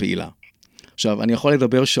הקשבה פעילה. עכשיו, אני יכול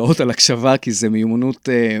לדבר שעות על הקשבה, כי זה מיומנות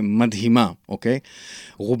מדהימה, אוקיי?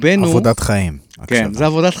 רובנו... עבודת חיים. כן, הקשבה. זה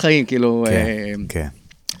עבודת חיים, כאילו... כן.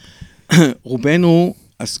 רובנו,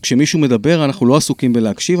 אז כשמישהו מדבר, אנחנו לא עסוקים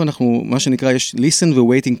בלהקשיב, אנחנו, מה שנקרא, יש listen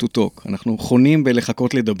ו-waiting to talk. אנחנו חונים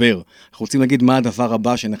בלחכות לדבר. אנחנו רוצים להגיד מה הדבר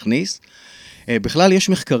הבא שנכניס. בכלל, יש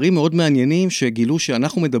מחקרים מאוד מעניינים שגילו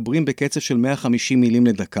שאנחנו מדברים בקצב של 150 מילים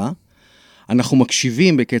לדקה, אנחנו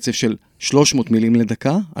מקשיבים בקצב של 300 מילים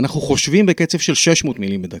לדקה, אנחנו חושבים בקצב של 600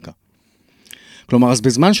 מילים בדקה. כלומר, אז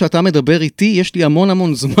בזמן שאתה מדבר איתי, יש לי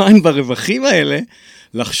המון זמן ברווחים האלה,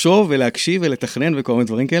 לחשוב ולהקשיב ולתכנן וכל מיני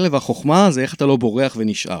דברים כאלה, והחוכמה זה איך אתה לא בורח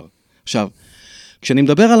ונשאר. עכשיו, כשאני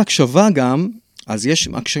מדבר על הקשבה גם, אז יש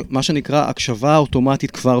מה שנקרא הקשבה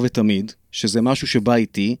אוטומטית כבר ותמיד, שזה משהו שבא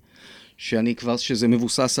איתי, שזה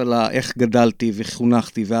מבוסס על איך גדלתי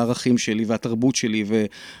וחונכתי, והערכים שלי והתרבות שלי,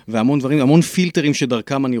 והמון דברים, המון פילטרים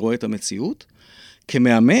שדרכם אני רואה את המציאות.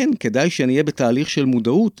 כמאמן, כדאי שאני אהיה בתהליך של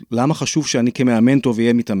מודעות. למה חשוב שאני כמאמן טוב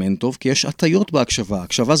אהיה מתאמן טוב? כי יש הטיות בהקשבה.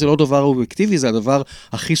 הקשבה זה לא דבר אובייקטיבי, זה הדבר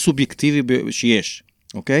הכי סובייקטיבי שיש.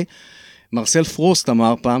 אוקיי? מרסל פרוסט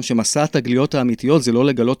אמר פעם שמסע התגליות האמיתיות זה לא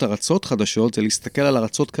לגלות ארצות חדשות, זה להסתכל על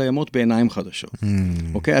ארצות קיימות בעיניים חדשות.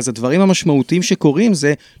 אוקיי? אז הדברים המשמעותיים שקורים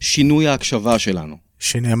זה שינוי ההקשבה שלנו.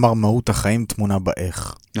 שנאמר מהות החיים תמונה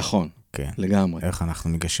באיך. נכון. כן. לגמרי. איך אנחנו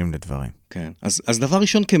ניגשים לדברים. כן. אז דבר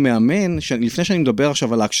ראשון כמאמן, לפני שאני מדבר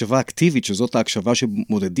עכשיו על ההקשבה האקטיבית, שזאת ההקשבה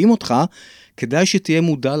שמודדים אותך, כדאי שתהיה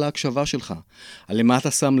מודע להקשבה שלך. על למה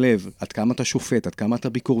אתה שם לב, עד כמה אתה שופט, עד כמה אתה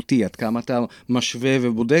ביקורתי, עד כמה אתה משווה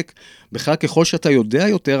ובודק. בכלל, ככל שאתה יודע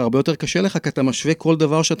יותר, הרבה יותר קשה לך, כי אתה משווה כל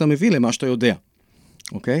דבר שאתה מביא למה שאתה יודע.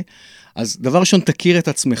 אוקיי? אז דבר ראשון, תכיר את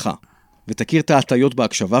עצמך, ותכיר את ההטיות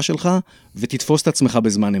בהקשבה שלך, ותתפוס את עצמך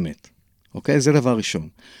בזמן אמת. אוקיי? זה דבר ראשון.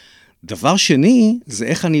 דבר שני, זה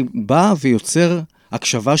איך אני בא ויוצר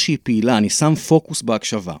הקשבה שהיא פעילה, אני שם פוקוס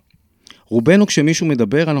בהקשבה. רובנו כשמישהו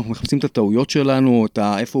מדבר, אנחנו מחפשים את הטעויות שלנו,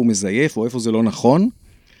 איפה הוא מזייף או איפה זה לא נכון.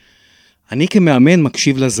 אני כמאמן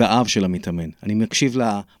מקשיב לזהב של המתאמן, אני מקשיב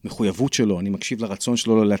למחויבות שלו, אני מקשיב לרצון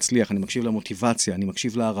שלו להצליח, אני מקשיב למוטיבציה, אני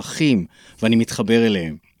מקשיב לערכים, ואני מתחבר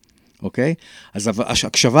אליהם, אוקיי? אז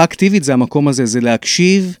הקשבה אקטיבית זה המקום הזה, זה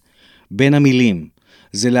להקשיב בין המילים,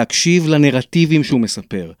 זה להקשיב לנרטיבים שהוא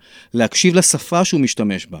מספר, להקשיב לשפה שהוא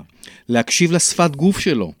משתמש בה, להקשיב לשפת גוף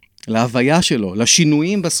שלו, להוויה שלו,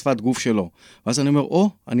 לשינויים בשפת גוף שלו. ואז אני אומר,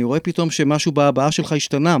 אני רואה פתאום שמשהו בהבעה שלך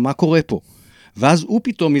השתנה, מה קורה פה? ואז הוא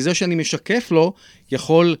פתאום, מזה שאני משקף לו,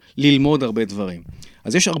 יכול ללמוד הרבה דברים.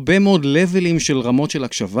 אז יש הרבה מאוד לבלים של רמות של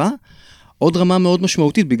הקשבה, עוד רמה מאוד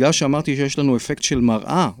משמעותית, בגלל שאמרתי שיש לנו אפקט של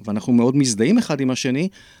מראה, ואנחנו מאוד מזדהים אחד עם השני,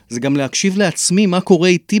 זה גם להקשיב לעצמי מה קורה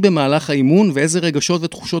איתי במהלך האימון, ואיזה רגשות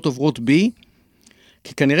ותחושות עוברות בי,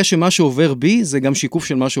 כי כנראה שמה שעובר בי, זה גם שיקוף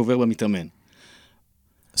של מה שעובר במתאמן.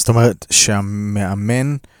 זאת אומרת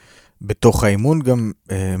שהמאמן בתוך האימון גם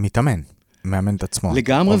מתאמן. מאמן את עצמו.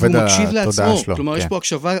 לגמרי, והוא מקשיב לעצמו. שלו, כלומר, כן. יש פה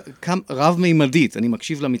הקשבה רב-מימדית. אני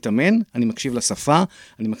מקשיב למתאמן, אני מקשיב לשפה,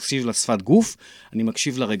 אני מקשיב לשפת גוף, אני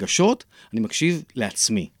מקשיב לרגשות, אני מקשיב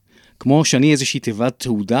לעצמי. כמו שאני איזושהי תיבת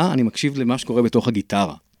תעודה, אני מקשיב למה שקורה בתוך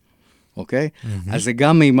הגיטרה. אוקיי? אז זה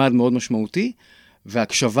גם מימד מאוד משמעותי,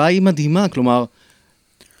 והקשבה היא מדהימה. כלומר,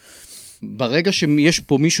 ברגע שיש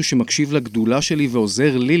פה מישהו שמקשיב לגדולה שלי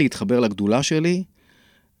ועוזר לי להתחבר לגדולה שלי,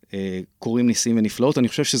 קוראים ניסים ונפלאות. אני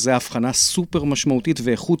חושב שזו ההבחנה סופר משמעותית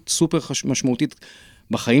ואיכות סופר משמעותית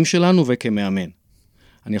בחיים שלנו וכמאמן.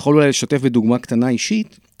 אני יכול אולי לשתף בדוגמה קטנה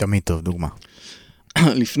אישית. תמיד טוב, דוגמה.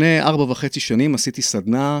 לפני 4.5 שנים עשיתי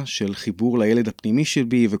סדנה של חיבור לילד הפנימי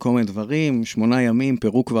שלי וכל מיני דברים, 8 ימים,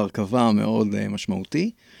 פירוק והרכבה מאוד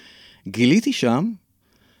משמעותי. גיליתי שם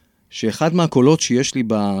שאחד מהקולות שיש לי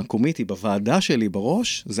בקומיטי, בוועדה שלי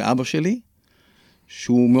בראש, זה אבא שלי,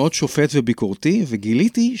 שהוא מאוד שופט וביקורתי,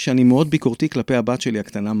 וגיליתי שאני מאוד ביקורתי כלפי הבת שלי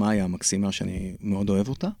הקטנה מאיה, המקסימה, שאני מאוד אוהב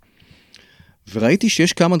אותה. וראיתי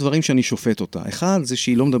שיש כמה דברים שאני שופט אותה. אחד, זה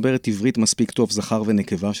שהיא לא מדברת עברית מספיק טוב, זכר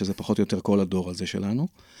ונקבה, שזה פחות או יותר כל הדור הזה שלנו.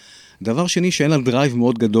 דבר שני, שאין לה דרייב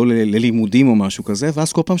מאוד גדול ללימודים או משהו כזה,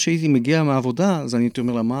 ואז כל פעם שהייתי מגיע מהעבודה, אז אני הייתי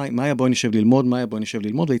אומר לה, מאיה בואי נשב ללמוד, מאיה בואי נשב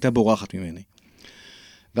ללמוד, והייתה בורחת ממני.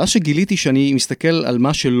 ואז שגיליתי שאני מסתכל על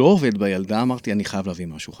מה שלא עובד בילדה, אמרתי, אני חייב להביא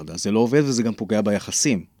משהו חדש. זה לא עובד וזה גם פוגע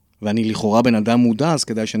ביחסים. ואני לכאורה בן אדם מודע, אז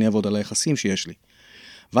כדאי שאני אעבוד על היחסים שיש לי.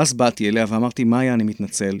 ואז באתי אליה ואמרתי, מאיה, אני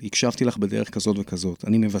מתנצל, הקשבתי לך בדרך כזאת וכזאת,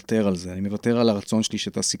 אני מוותר על זה, אני מוותר על הרצון שלי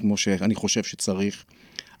שתעשי כמו שאני חושב שצריך,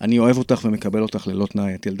 אני אוהב אותך ומקבל אותך ללא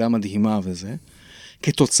תנאי, את ילדה מדהימה וזה.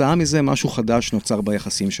 כתוצאה מזה, משהו חדש נוצר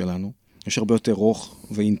ביחסים שלנו, יש הרבה יותר רוך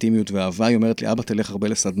ואינטימיות ואהבה, היא אומרת לי, אבא, תלך הרבה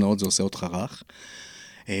לסדנאות, זה עושה אותך רך.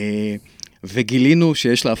 וגילינו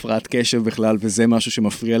שיש לה הפרעת קשב בכלל, וזה משהו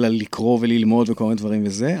שמפריע לה לקרוא וללמוד וכל מיני דברים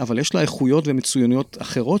וזה, אבל יש לה איכויות ומצוינויות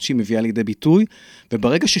אחרות שהיא מביאה לידי ביטוי,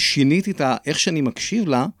 וברגע ששיניתי את איך שאני מקשיב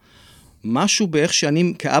לה, משהו באיך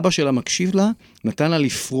שאני כאבא שלה מקשיב לה, נתן לה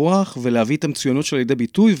לפרוח ולהביא את המצוינות שלה לידי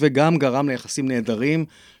ביטוי, וגם גרם ליחסים נהדרים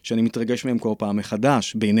שאני מתרגש מהם כל פעם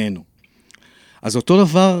מחדש בינינו. אז אותו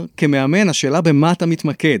דבר כמאמן, השאלה במה אתה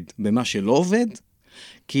מתמקד, במה שלא עובד,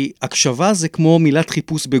 כי הקשבה זה כמו מילת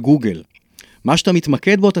חיפוש בגוגל. מה שאתה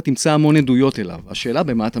מתמקד בו, אתה תמצא המון עדויות אליו. השאלה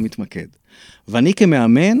במה אתה מתמקד. ואני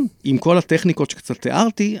כמאמן, עם כל הטכניקות שקצת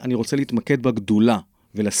תיארתי, אני רוצה להתמקד בגדולה,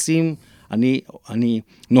 ולשים, אני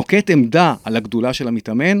נוקט עמדה על הגדולה של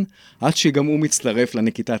המתאמן, עד שגם הוא מצטרף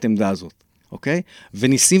לנקיטת עמדה הזאת. אוקיי?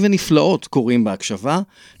 וניסים ונפלאות קורים בהקשבה,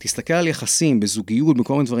 תסתכל על יחסים, בזוגיות,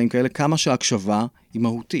 בכל מיני דברים כאלה, כמה שההקשבה היא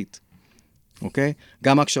מהותית. אוקיי?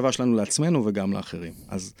 גם ההקשבה שלנו לעצמנו וגם לאחרים.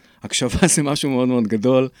 אז הקשבה זה משהו מאוד מאוד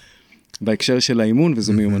גדול בהקשר של האימון,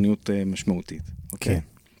 וזו מיומנות משמעותית. אוקיי?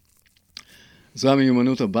 זו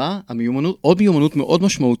המיומנות הבאה. עוד מיומנות מאוד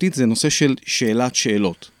משמעותית זה נושא של שאלת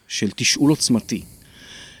שאלות, של תשאול עוצמתי.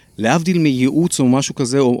 להבדיל מייעוץ או משהו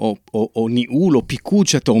כזה, או ניהול או פיקוד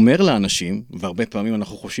שאתה אומר לאנשים, והרבה פעמים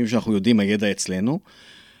אנחנו חושבים שאנחנו יודעים הידע אצלנו,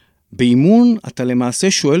 באימון אתה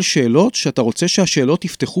למעשה שואל שאלות שאתה רוצה שהשאלות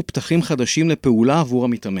יפתחו פתחים חדשים לפעולה עבור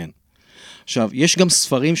המתאמן. עכשיו, יש גם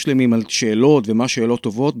ספרים שלמים על שאלות ומה שאלות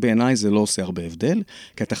טובות, בעיניי זה לא עושה הרבה הבדל,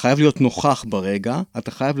 כי אתה חייב להיות נוכח ברגע,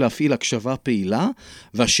 אתה חייב להפעיל הקשבה פעילה,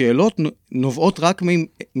 והשאלות נובעות רק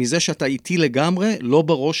מזה שאתה איתי לגמרי, לא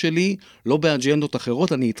בראש שלי, לא באג'נדות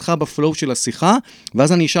אחרות, אני איתך בפלואו של השיחה,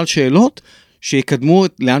 ואז אני אשאל שאלות שיקדמו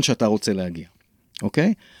לאן שאתה רוצה להגיע.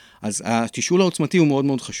 אוקיי? אז התשאול העוצמתי הוא מאוד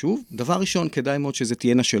מאוד חשוב. דבר ראשון, כדאי מאוד שזה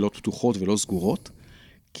תהיינה שאלות פתוחות ולא סגורות,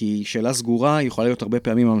 כי שאלה סגורה יכולה להיות הרבה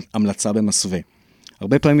פעמים המלצה במסווה.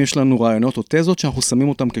 הרבה פעמים יש לנו רעיונות או תזות שאנחנו שמים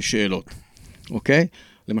אותם כשאלות, אוקיי?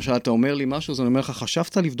 למשל, אתה אומר לי משהו, אז אני אומר לך,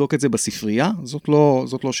 חשבת לבדוק את זה בספרייה? זאת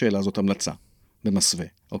לא שאלה, זאת המלצה, במסווה,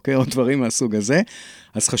 אוקיי? או דברים מהסוג הזה.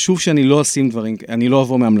 אז חשוב שאני לא אשים דברים, אני לא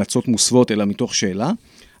אבוא מהמלצות מוסוות, אלא מתוך שאלה.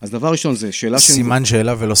 אז דבר ראשון, זה שאלה סימן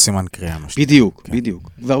שאלה ולא סימן קריאה. בדיוק,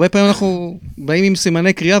 בדיוק. והרבה פעמים אנחנו באים עם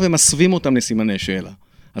סימני קריאה ומסווים אותם לסימני שאלה.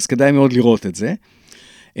 אז כדאי מאוד לראות את זה.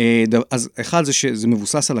 אז אחד זה שזה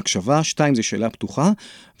מבוסס על הקשבה, 2 זה שאלה פתוחה,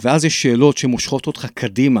 ואז יש שאלות שמושכות אותך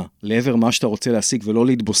קדימה לעבר מה שאתה רוצה להשיג, ולא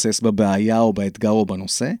להתבוסס בבעיה או באתגר או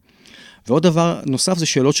בנושא. ועוד דבר נוסף זה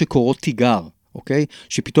שאלות שקורות תיגר, אוקיי?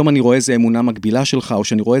 שפתאום אני רואה איזה אמונה מקבילה שלך, או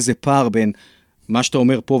שאני רואה איזה פער בין מה שאתה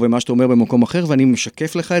אומר פה ומה שאתה אומר במקום אחר, ואני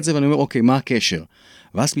משקף לך את זה, ואני אומר, אוקיי, מה הקשר?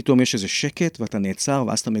 ואז פתאום יש איזה שקט, ואתה נעצר,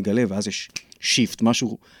 ואז אתה מגלה, ואז יש שיפט,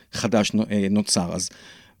 משהו חדש נוצר. אז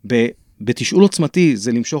בתשאול עוצמתי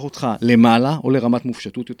זה למשוך אותך למעלה, או לרמת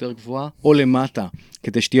מופשטות יותר גבוהה, או למטה,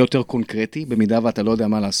 כדי שתהיה יותר קונקרטי, במידה ואתה לא יודע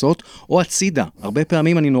מה לעשות, או הצידה. הרבה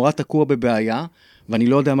פעמים אני נורא תקוע בבעיה, ואני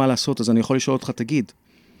לא יודע מה לעשות, אז אני יכול לשאול אותך, תגיד.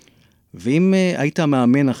 ואם היית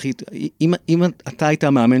המאמן אם אתה היית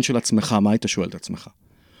המאמן של עצמך, מה היית שואל את עצמך?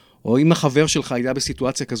 או אם החבר שלך הייתה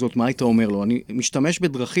בסיטואציה כזאת, מה היית אומר לו? אני משתמש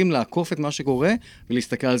בדרכים לעקוף את מה שקורה,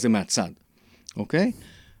 ולהסתכל על זה מהצד. אוקיי?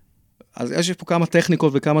 אז יש פה כמה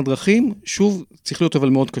טכניקות וכמה דרכים, שוב, צריך להיות אבל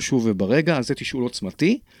מאוד קשוב וברגע, אז זה תשאול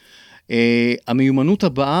עוצמתי. המיומנות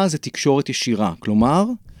הבאה זה תקשורת ישירה, כלומר,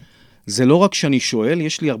 זה לא רק שאני שואל,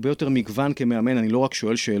 יש לי הרבה יותר מגוון כמאמן, אני לא רק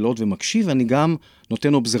שואל שאלות ומקשיב, אני גם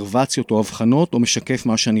נותן אובזרבציות או הבחנות, או משקף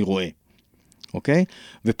מה שאני רואה. אוקיי?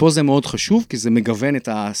 ופה זה מאוד חשוב, כי זה מגוון את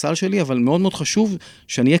הסל שלי, אבל מאוד מאוד חשוב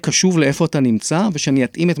שאני אהיה קשוב לאיפה אתה נמצא, ושאני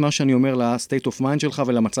אתאים את מה שאני אומר ל-state of mind שלך,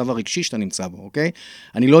 ולמצב הרגשי שאתה נמצא בו, אוקיי?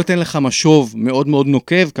 אני לא אתן לך משוב מאוד מאוד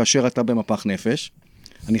נוקב, כאשר אתה במפח נפש.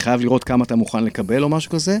 אני חייב לראות כמה אתה מוכן לקבל או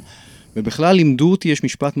משהו כזה, ובכלל לימדו אותי, יש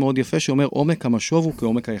משפט מאוד יפה שאומר, עומק המשוב הוא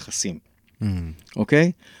כעומק היחסים.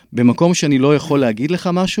 אוקיי? במקום שאני לא יכול להגיד לך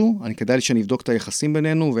משהו, אני כדאי לי שאני אבדוק את היחסים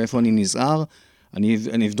בינינו, ואיפה אני נזהר,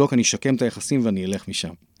 אני אבדוק, אני אשקם את היחסים ואני אלך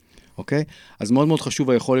משם. אוקיי? אז מאוד מאוד חשוב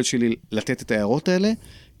היכולת שלי לתת את ההערות האלה,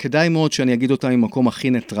 כדאי מאוד שאני אגיד אותם ממקום הכי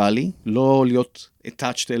ניטרלי, לא להיות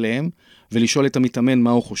attached אליהם, ולשאול את המתאמן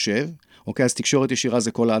מה הוא חושב. אוקיי, אז תקשורת ישירה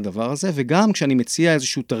זה כל הדבר הזה, וגם כשאני מציע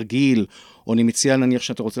איזשהו תרגיל, או אני מציע נניח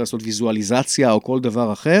שאתה רוצה לעשות ויזואליזציה, או כל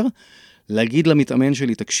דבר אחר, להגיד למתאמן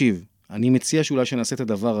שלי, תקשיב, אני מציע שאולי שנעשה את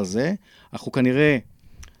הדבר הזה, אנחנו כנראה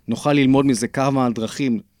נוכל ללמוד מזה כמה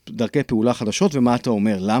דרכי פעולה חדשות, ומה אתה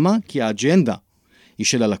אומר? למה? כי האג'נדה היא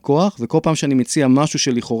של הלקוח, וכל פעם שאני מציע משהו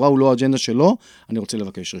שלכאורה הוא לא האג'נדה שלו, אני רוצה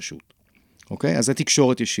לבקש רשות. אוקיי? אז זה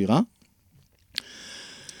תקשורת ישירה.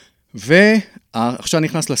 ועכשיו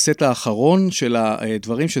נכנס לסט האחרון של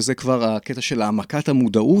הדברים, שזה כבר הקטע של העמקת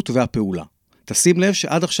המודעות והפעולה. תשים לב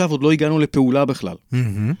שעד עכשיו עוד לא הגענו לפעולה בכלל.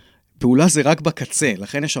 פעולה זה רק בקצה,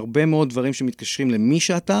 לכן יש הרבה מאוד דברים שמתקשרים למי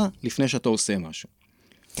שאתה, לפני שאתה עושה משהו.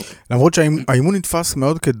 למרות שהאימון נתפס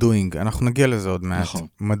מאוד כדוינג, אנחנו נגיע לזה עוד מעט. נכון.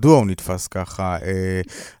 מדוע הוא נתפס ככה?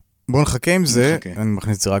 בואו נחכה עם זה, אני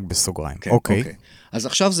מכניס את זה רק בסוגריים. אוקיי. אז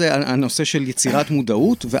עכשיו זה הנושא של יצירת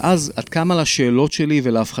מודעות, ואז עד כמה לשאלות שלי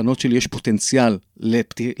ולהבחנות שלי יש פוטנציאל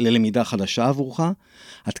ללמידה חדשה עבורך,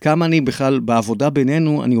 עד כמה אני בכלל בעבודה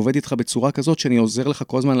בינינו, אני עובד איתך בצורה כזאת שאני עוזר לך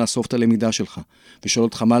כל הזמן לאסוף את הלמידה שלך, ושואל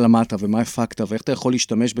אותך מה למדת ומה הפקת, ואיך אתה יכול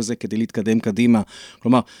להשתמש בזה כדי להתקדם קדימה.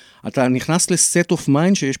 כלומר, אתה נכנס לסט אוף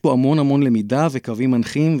מיינד שיש פה המון המון למידה וקווים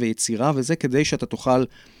מנחים ויצירה, וזה כדי שאתה תוכל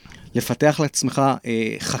לפתח לעצמך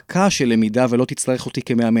חכה של למידה, ולא תצטרך אותי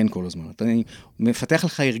כמאמן כל הזמן. אני מפתח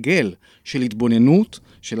לך הרגל של התבוננות,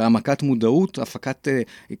 של העמקת מודעות,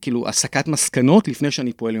 הסקת מסקנות לפני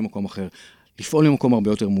שאני פועל במקום אחר. לפעול במקום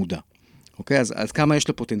הרבה יותר מודע. אוקיי? אז עד כמה יש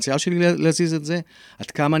לפוטנציאל שלי להזיז את זה?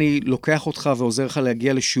 עד כמה אני לוקח אותך ועוזר לך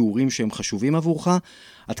להגיע לשיעורים שהם חשובים עבורך?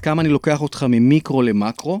 עד כמה אני לוקח אותך ממיקרו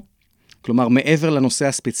למקרו? כלומר, מעבר לנושא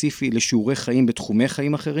הספציפי, לשיעורי חיים בתחומי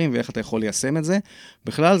חיים אחרים, ואיך אתה יכול ליישם את זה,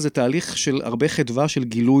 בכלל זה תהליך של הרבה חדווה של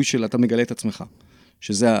גילוי של אתה מגלה את עצמך,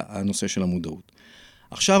 שזה הנושא של המודעות.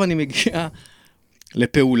 עכשיו אני מגיע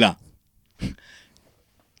לפעולה.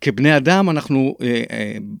 כבני אדם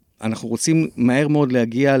אנחנו רוצים מהר מאוד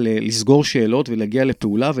להגיע לסגור שאלות ולהגיע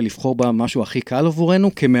לפעולה ולבחור בה משהו הכי קל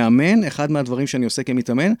עבורנו. כמאמן, אחד מהדברים שאני עושה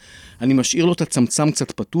כמתאמן, אני משאיר לו את הצמצם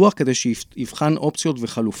קצת פתוח, כדי שיבחן אופציות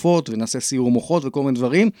וחלופות, ונעשה סיור מוחות וכל מיני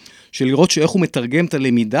דברים, של לראות שאיך הוא מתרגם את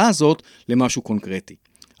הלמידה הזאת למשהו קונקרטי.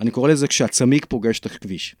 אני קורא לזה כשהצמיג פוגש את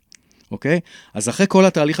הכביש. אוקיי? אז אחרי כל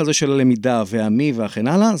התהליך הזה של הלמידה והמי והכן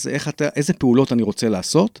הלאה, זה איזה פעולות אני רוצה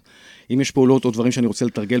לעשות, אם יש פעולות או דברים שאני רוצה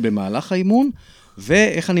לתרגל במהלך האימון,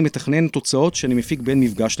 ואיך אני מתכנן תוצאות שאני מפיק בין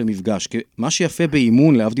מפגש למפגש. כי מה שיפה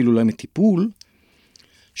באימון, להבדיל אולי מטיפול,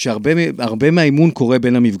 שהרבה מהאימון קורה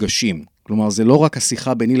בין המפגשים. כלומר, זה לא רק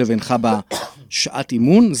השיחה ביני לבינך שעת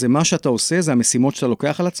אימון זה מה שאתה עושה, זה המשימות שאתה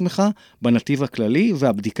לוקח על עצמך, בנתיב הכללי,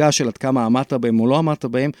 והבדיקה של עד כמה עמדת בהם או לא עמדת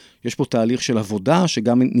בהם, יש פה תהליך של עבודה,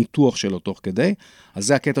 שגם ניתוח שלו תוך כדי, אז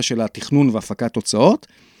זה הקטע של התכנון והפקת תוצאות,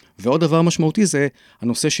 ועוד דבר משמעותי זה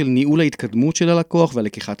הנושא של ניהול ההתקדמות של הלקוח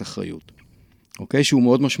והלקיחת אחריות. אוקיי? שהוא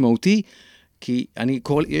מאוד משמעותי, כי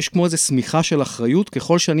יש כמו איזו סמיכה של אחריות,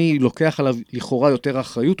 ככל שאני לוקח עליו לכאורה יותר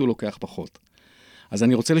אחריות, הוא לוקח פחות. אז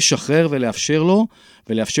אני רוצה לשחרר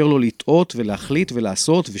ולאפשר לו לטעות ולהחליט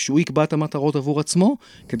ולעשות, ושהוא יקבע את המטרות עבור עצמו,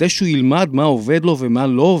 כדי שהוא ילמד מה עובד לו ומה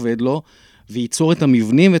לא עובד לו, וייצור את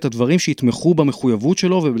המבנים ואת הדברים שיתמכו במחויבות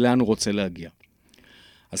שלו ולאן הוא רוצה להגיע.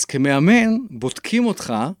 אז כמאמן, בודקים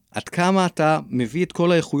אותך עד כמה אתה מביא את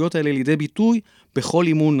כל האיכויות האלה לידי ביטוי בכל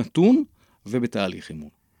אימון נתון ובתהליך אימון.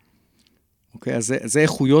 אוקיי? אז זה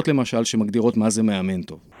איכויות למשל שמגדירות מה זה מאמן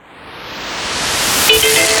טוב.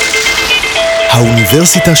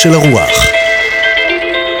 האוניברסיטה של הרוח.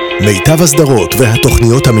 מיטב הסדרות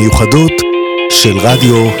והתוכניות המיוחדות של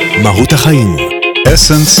רדיו מהות החיים.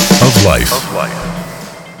 Essence of Life.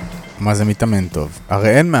 מה זה מתאמן טוב?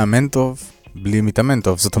 הרי אין מאמן טוב בלי מתאמן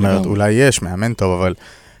טוב. זאת אומרת, אולי יש מאמן טוב, אבל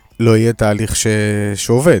לא יהיה תהליך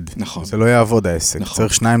שעובד. נכון. זה לא יעבוד העסק. נכון.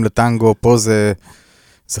 צריך שניים לטנגו, פה זה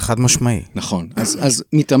חד משמעי. נכון. אז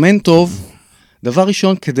מתאמן טוב, דבר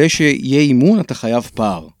ראשון, כדי שיהיה אימון, אתה חייב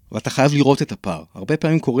פער. ואתה חייב לראות את הפער. הרבה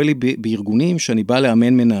פעמים קורה לי בארגונים שאני בא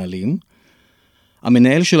לאמן מנהלים,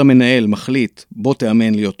 המנהל של המנהל מחליט, בוא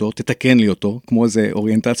תאמן לי אותו, תתקן לי אותו, כמו איזו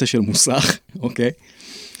אוריינטציה של מוסך, אוקיי?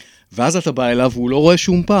 ואז אתה בא אליו והוא לא רואה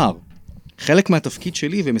שום פער. חלק מהתפקיד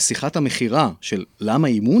שלי ומשיחת המחירה של למה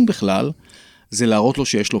אימון בכלל, זה להראות לו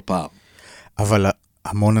שיש לו פער. אבל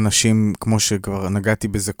המון אנשים, כמו שכבר נגעתי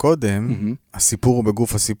בזה קודם, הסיפור הוא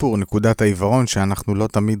בגוף הסיפור, נקודת העיוורון שאנחנו לא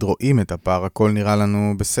תמיד רואים את הפער, הכל נראה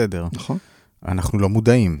לנו בסדר. נכון. אנחנו לא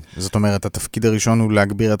מודעים. זאת אומרת, התפקיד הראשון הוא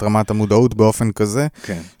להגביר את רמת המודעות באופן כזה,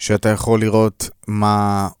 כן. שאתה יכול לראות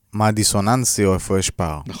מה הדיסוננסי או איפה יש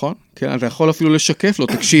פער. נכון. כן, אתה יכול אפילו לשקף לו,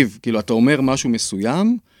 תקשיב, כאילו אתה אומר משהו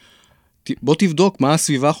מסוים, בוא תבדוק מה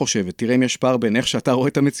הסביבה חושבת, תראה אם יש פער בין איך שאתה רואה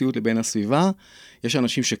את המציאות לבין הסביבה, יש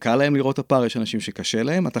אנשים שקל להם לראות את הפער, יש אנשים שקשה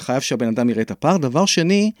להם, אתה חייב שהבן אדם יראה את הפער. דבר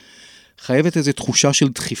שני, חייבת איזו תחושה של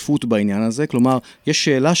דחיפות בעניין הזה, כלומר, יש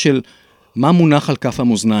שאלה של מה מונח על כף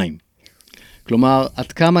המאזניים. כלומר,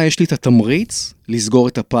 עד כמה יש לי את התמריץ לסגור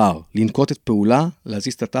את הפער, לנקוט את פעולה,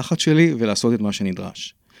 להזיז את התחת שלי ולעשות את מה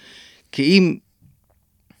שנדרש. כי אם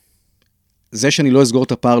זה שאני לא אסגור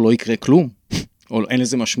את הפער לא יקרה כלום, או אין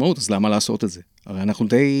לזה משמעות, אז למה לעשות את זה? הרי אנחנו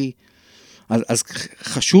די... אז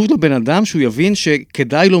חשוב לבן אדם שהוא יבין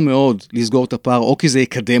שכדאי לו מאוד לסגור את הפער, או כי זה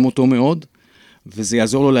יקדם אותו מאוד, וזה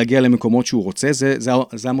יעזור לו להגיע למקומות שהוא רוצה,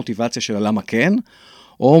 זה המוטיבציה של הלמה כן,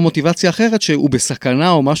 או מוטיבציה אחרת שהוא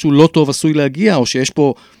בסכנה, או משהו לא טוב עשוי להגיע, או שיש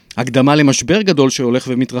פה הקדמה למשבר גדול שהולך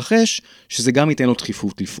ומתרחש, שזה גם ייתן לו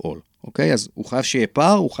דחיפות לפעול. אוקיי? אז הוא חייב שיהיה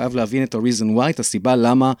פער, הוא חייב להבין את ה-reason why, את הסיבה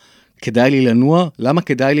למה כדאי לי לנוע, למה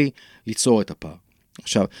כדאי לי ליצור את הפער.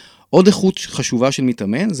 עכשיו, עוד איכות חשובה של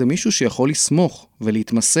מתאמן, זה מישהו שיכול לסמוך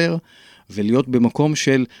ולהתמסר, ולהיות במקום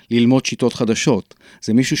של ללמוד שיטות חדשות.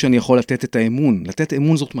 זה מישהו שאני יכול לתת את האמון. לתת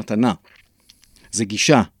אמון זאת מתנה. זה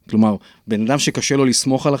גישה. כלומר, בן אדם שקשה לו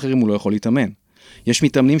לסמוך על אחרים, הוא לא יכול להתאמן. יש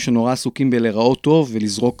מתאמנים שנורא עסוקים בלהיראות טוב,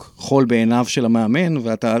 ולזרוק חול בעיניו של המאמן,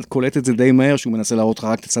 ואתה קולט את זה די מהר, שהוא מנסה להראות לך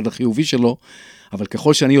רק את הצד החיובי שלו, אבל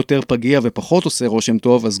ככל שאני יותר פגיע ופחות עושה רושם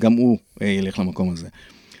טוב, אז גם הוא ילך למקום הזה.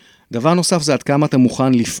 דבר נוסף זה עד כמה אתה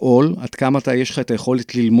מוכן לפעול, עד כמה יש לך את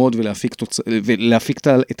היכולת ללמוד ולהפיק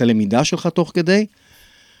את הלמידה שלך תוך כדי,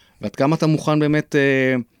 ועד כמה אתה מוכן באמת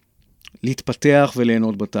להתפתח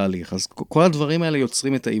וליהנות בתהליך. אז כל הדברים האלה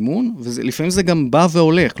יוצרים את האימון, ולפעמים זה גם בא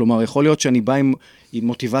והולך, כלומר יכול להיות שאני בא עם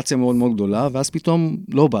מוטיבציה מאוד מאוד גדולה, ואז פתאום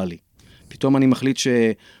לא בא לי. פתאום אני מחליט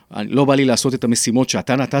שלא בא לי לעשות את המשימות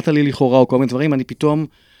שאתה נתת לי לכאורה או כל מיני דברים, אני פתאום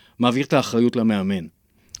מעביר את האחריות למאמן.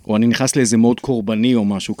 או אני נכנס לאיזה מוד קורבני או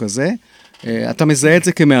משהו כזה, אתה מזהה את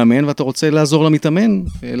זה כמאמן, ואתה רוצה לעזור למתאמן,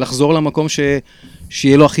 לחזור למקום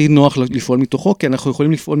שיהיה לו הכי נוח לפעול מתוכו, כי אנחנו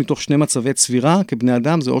יכולים לפעול מתוך שני מצבי צבירה, כבני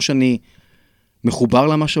אדם, זה או שאני מחובר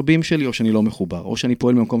למשאבים שלי, או שאני לא מחובר, או שאני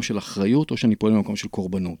פועל במקום של אחריות, או שאני פועל במקום של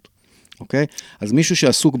קורבנות, אוקיי? אז מישהו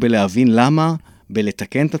שעסוק בלהבין למה,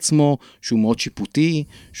 בלתקן את עצמו, שהוא מאוד שיפוטי,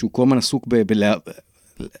 שהוא כל הזמן עסוק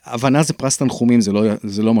הבנה זה פרס תנחומים,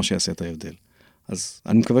 זה לא מה שיעשה את ההבדל. אז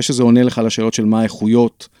אני מקווה שזה עונה לך לשאלות של מה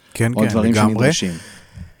האיכויות, או הדברים שנדרשים.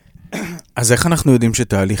 אז איך אנחנו יודעים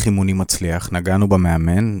שתהליך אימוני מצליח? נגענו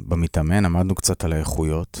במאמן, במתאמן, עמדנו קצת על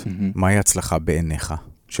האיכויות. מהי הצלחה בעיניך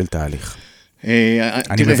של תהליך?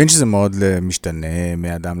 אני מבין שזה מאוד משתנה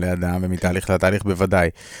מאדם לאדם ומתהליך לתהליך בוודאי,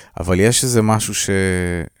 אבל יש איזה משהו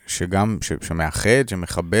שמאחד,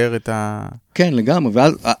 שמחבר את ה... כן, לגמרי.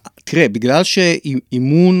 ואז, תראה, בגלל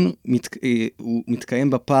שאימון הוא מתקיים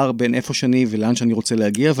בפער בין איפה שאני ולאן שאני רוצה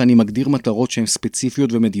להגיע, ואני מגדיר מטרות שהן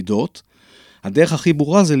ספציפיות ומדידות, הדרך הכי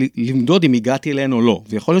ברורה זה למדוד אם הגעתי אליהן או לא.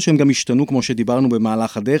 ויכול להיות שהם גם ישתנו כמו שדיברנו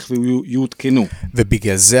במהלך הדרך, ויותקנו.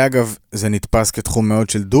 ובגלל זה, אגב, זה נתפס כתחום מאוד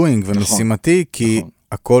של doing ומשימתי, כי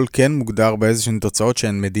הכל כן מוגדר באיזשהן תוצאות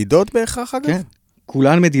שהן מדידות בהכרח, אגב? כן.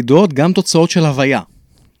 כולן מדידות, גם תוצאות של הוויה.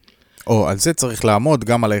 על זה צריך לעמוד,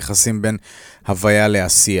 גם על היחסים בין הוויה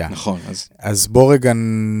לעשייה. נכון. אז בוא רגע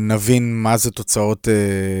נבין מה זה תוצאות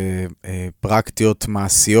פרקטיות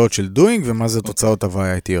מעשיות של doing, ומה זה תוצאות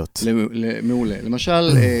הווייתיות. מעולה.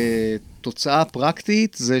 למשל, תוצאה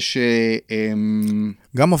פרקטית זה ש...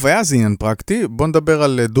 גם הוויה זה עניין פרקטי, בוא נדבר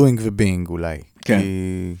על doing ו-being אולי. כן. כי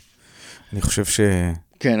אני חושב ש...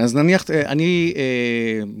 כן, אז נניח,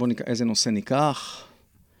 בוא ניקח, איזה נושא ניקח?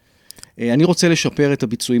 אני רוצה לשפר את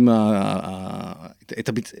הביצועים,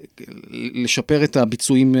 לשפר את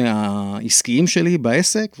הביצועים העסקיים שלי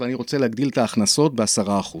בעסק, ואני רוצה להגדיל את ההכנסות ב10%.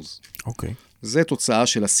 אוקיי. זה תוצאה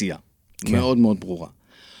של עשייה. כן. מאוד מאוד ברורה.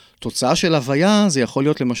 תוצאה של הוויה, זה יכול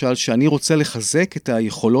להיות למשל שאני רוצה לחזק את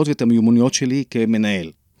היכולות ואת המיומנויות שלי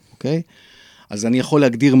כמנהל. אוקיי? אז אני יכול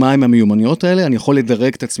להגדיר מהם המיומנויות האלה, אני יכול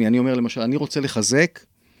לדרג את עצמי. אני אומר למשל, אני רוצה לחזק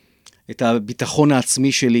את הביטחון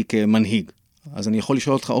העצמי שלי כמנהיג. אז אני יכול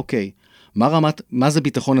לשאול אותך, אוקיי, מה זה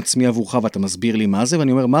ביטחון עצמי עבורך, ואתה מסביר לי מה זה,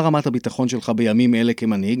 ואני אומר, מה רמת הביטחון שלך בימים אלה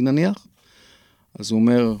כמנהיג נניח? אז הוא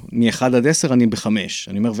אומר, מ-1 עד 10 אני ב5.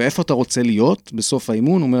 אני אומר, ואיפה אתה רוצה להיות בסוף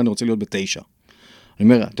האימון? הוא אומר, אני רוצה להיות ב9. אני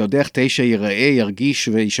אומר, אתה יודע איך 9 ייראה, ירגיש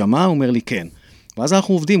וישמע? הוא אומר לי, כן. ואז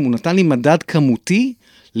אנחנו עובדים, הוא נתן לי מדד כמותי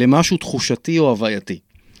למשהו תחושתי או הווייתי.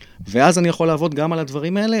 ואז אני יכול לעבוד גם על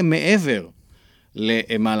הדברים האלה מעבר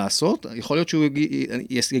למה לעשות. יכול להיות שהוא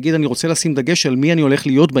יגיד, אני רוצה לשים דגש על מי אני הולך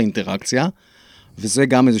להיות באינטראקציה, וזה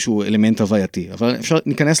גם איזשהו אלמנט הווייתי. אבל אפשר,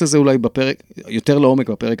 ניכנס לזה אולי בפרק, יותר לעומק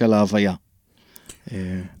בפרק על ההוויה.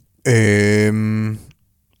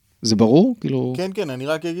 זה ברור? כאילו... כן, כן, אני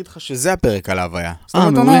רק אגיד לך שזה הפרק על ההוויה.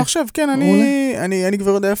 מעולה. עכשיו, כן, אני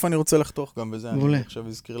כבר יודע איפה אני רוצה לחתוך גם בזה. אני עכשיו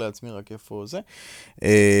אזכיר לעצמי רק איפה זה.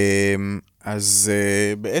 אז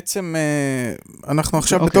בעצם אנחנו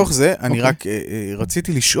עכשיו בתוך זה, אני רק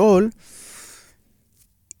רציתי לשאול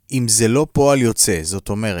אם זה לא פועל יוצא, זאת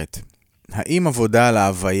אומרת, האם עבודה על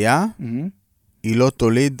ההוויה היא לא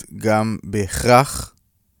תוליד גם בהכרח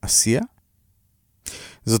עשייה?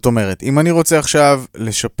 זאת אומרת, אם אני רוצה עכשיו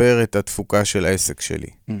לשפר את התפוקה של העסק שלי,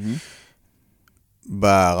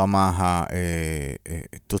 ברמה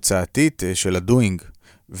התוצאתית של הדוינג,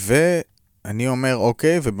 ואני אומר,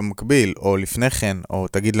 אוקיי, ובמקביל, או לפני כן, או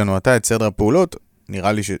תגיד לנו אתה את סדר הפעולות,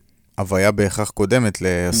 נראה לי שהוויה בהכרח קודמת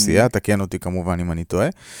לעשייה, תקן אותי כמובן אם אני טועה,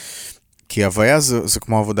 כי הוויה זה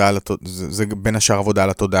כמו עבודה על זה בין השאר עבודה על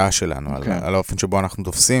התודעה שלנו, על האופן שבו אנחנו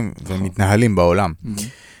תופסים ומתנהלים בעולם.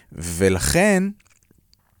 ולכן,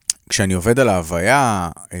 כשאני עובד על ההוויה,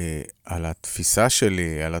 על התפיסה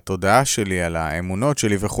שלי, על התודעה שלי, על האמונות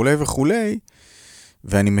שלי וכו' וכו',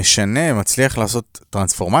 ואני משנה, מצליח לעשות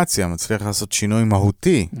טרנספורמציה, מצליח לעשות שינוי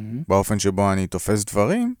מהותי באופן שבו אני תופס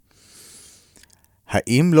דברים,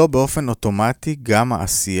 האם לא באופן אוטומטי גם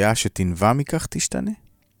העשייה שתנבע מכך תשתנה?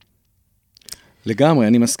 לגמרי,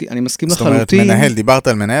 אני מסכים לחלוטין. זאת אומרת, מנהל, דיברת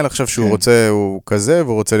על מנהל, עכשיו שהוא רוצה, הוא כזה,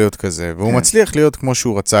 והוא רוצה להיות כזה, והוא מצליח להיות כמו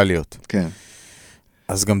שהוא רצה להיות. כן.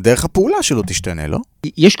 אז גם דרך הפעולה שלו תשתנה, לא?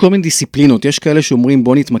 יש כל מיני דיסציפלינות, יש כאלה שאומרים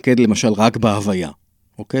בוא נתמקד למשל רק בהוויה,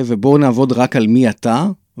 אוקיי? ובואו נעבוד רק על מי אתה,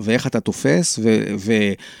 ואיך אתה תופס,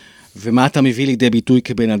 ומה אתה מביא לידי ביטוי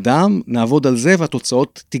כבן אדם, נעבוד על זה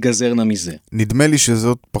והתוצאות תיגזרנה מזה. נדמה לי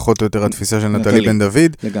שזאת פחות או יותר התפיסה של נטלי בן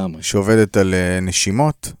דוד, לגמרי. שעובדת על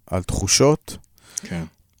נשימות, על תחושות. כן.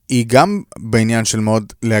 היא גם בעניין של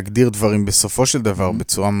מאוד להגדיר דברים בסופו של דבר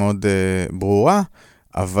בצורה מאוד ברורה,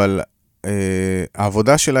 אבל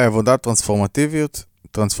העבודה שלה היא עבודה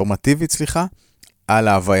טרנספורמטיבית, על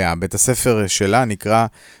ההוויה. בית הספר שלה נקרא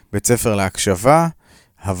בית ספר להקשבה,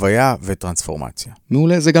 הוויה וטרנספורמציה.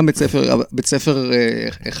 מעולה, זה גם בית ספר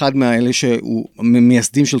אחד מהאלה שהוא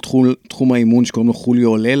מייסדים של תחום האימון שקוראים לו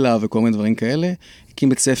חוליו ללה וכל מיני דברים כאלה. הקים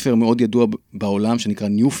בית ספר מאוד ידוע בעולם שנקרא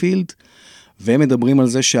ניופילד, והם מדברים על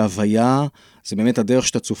זה שההוויה זה באמת הדרך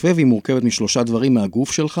שאתה צופה, והיא מורכבת משלושה דברים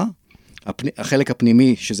מהגוף שלך. החלק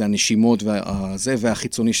הפנימי, שזה הנשימות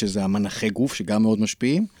והחיצוני, שזה המנחי גוף, שגם מאוד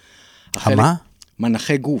משפיעים. מה?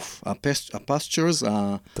 מנחי גוף, הפסטורס.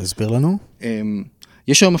 תסביר לנו.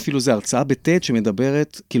 יש היום אפילו זה הרצאה בטד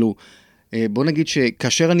שמדברת, כאילו, בוא נגיד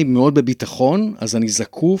שכאשר אני מאוד בביטחון, אז אני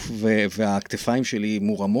זקוף, והכתפיים שלי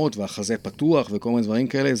מורמות, והחזה פתוח, וכל מיני דברים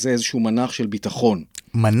כאלה, זה איזשהו מנח של ביטחון.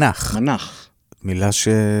 מנח? מנח. מילה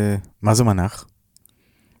מה זה מנח?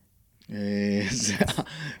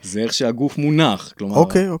 זה איך שהגוף מונח.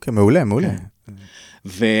 אוקיי, מעולה.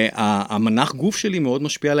 והמנח גוף שלי מאוד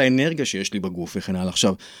משפיע על האנרגיה שיש לי בגוף וכן הלאה.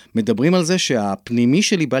 עכשיו, מדברים על זה שהפנימי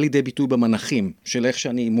שלי בא לידי ביטוי במנחים, של איך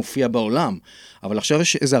שאני מופיע בעולם. אבל עכשיו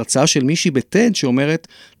יש איזו הרצאה של מישהי בטד שאומרת,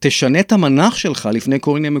 תשנה את המנח שלך לפני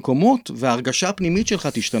כל מיני מקומות, וההרגשה הפנימית שלך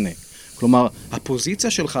תשתנה. כלומר,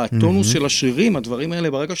 הפוזיציה שלך, הטונוס של השרירים, הדברים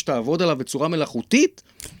האלה, ברגע שתעבוד עליו בצורה מלאכותית.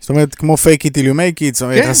 זאת אומרת, כמו fake it till you make it, זאת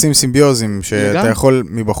אומרת, יחסים סימביוזים, שאתה יכול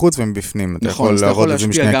מבחוץ ומבפנים, אתה יכול לעבוד את זה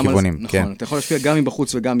משני הכיוונים. נכון, אתה יכול להשפיע גם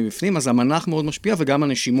מבחוץ וגם מבפנים, אז המנח מאוד משפיע, וגם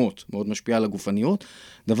הנשימות מאוד משפיע על הגופניות.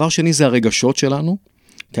 דבר שני זה הרגשות שלנו,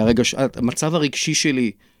 כי המצב הרגשי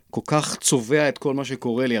שלי כל כך צובע את כל מה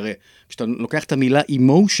שקורה לי, הרי כשאתה לוקח את המילה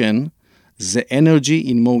emotion, זה energy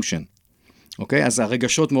in motion. אוקיי? אז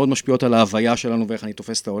הרגשות מאוד משפיעות על ההוויה שלנו ואיך אני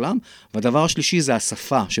תופס את העולם. והדבר השלישי זה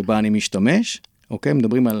השפה שבה אני משתמש. אוקיי?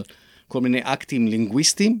 מדברים על כל מיני אקטים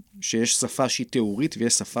לינגוויסטיים, שיש שפה שהיא תיאורית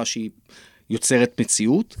ויש שפה שהיא יוצרת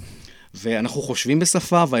מציאות. ואנחנו חושבים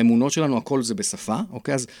בשפה, והאמונות שלנו, הכל זה בשפה.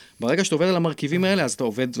 אוקיי? אז ברגע שאתה עובד על המרכיבים האלה, אז אתה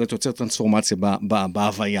עובד ואתה יוצר טרנספורמציה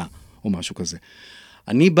בהוויה, או משהו כזה.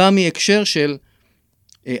 אני בא מהקשר של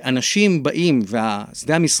אנשים באים,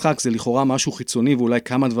 והשדה המשחק זה לכאורה משהו חיצוני, ואולי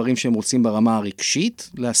כמה דברים שהם רוצים ברמה הרגשית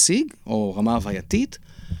להשיג, או רמה הווייתית.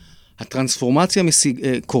 הטרנספורמציה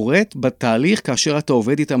קורית בתהליך, כאשר אתה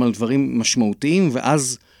עובד איתם על דברים משמעותיים,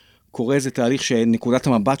 ואז קורה איזה תהליך שנקודת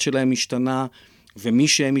המבט שלהם משתנה, ומי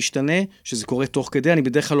שהם משתנה, שזה קורה תוך כדי, אני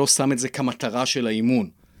בדרך כלל לא שם את זה כמטרה של האימון.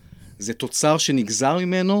 זה תוצר שנגזר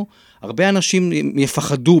ממנו. הרבה אנשים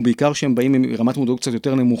יפחדו, בעיקר שהם באים מרמת מודעות קצת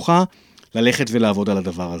יותר נמוכה, ללכת ולעבוד על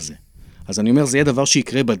הדבר הזה. אז אני אומר, זה יהיה דבר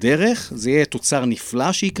שיקרה בדרך, זה יהיה תוצר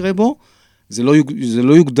נפלא שיקרה בו, זה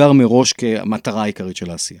לא יוגדר מראש כמטרה העיקרית של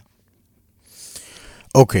העשייה.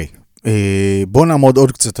 אוקיי, בוא נעמוד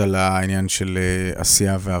עוד קצת על העניין של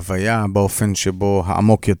עשייה והוויה, באופן שבו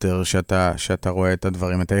העמוק יותר שאתה רואה את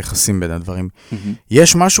הדברים, את היחסים בין הדברים.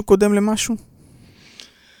 יש משהו קודם למשהו?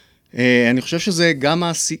 אני חושב שזה גם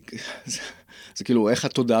זה כאילו איך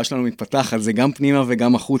התודעה שלנו מתפתחת, זה גם פנימה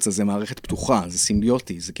וגם החוצה, זה מערכת פתוחה, זה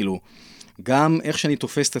סימביוטי, זה כאילו גם איך שאני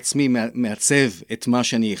תופס את עצמי מעצב את מה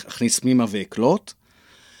שאני אכניס פנימה ואקלוט,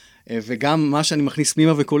 וגם מה שאני מכניס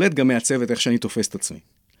פנימה וקולט גם מעצב את איך שאני תופס את עצמי.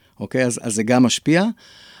 אוקיי? אז זה גם משפיע,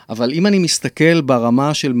 אבל אם אני מסתכל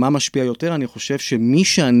ברמה של מה משפיע יותר, אני חושב שמי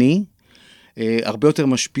שאני הרבה יותר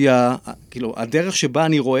משפיע, כאילו הדרך שבה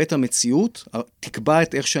אני רואה את המציאות, תקבע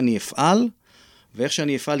את איך שאני אפעל, ואיך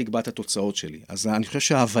שאני אפעל יקבע את התוצאות שלי. אז אני חושב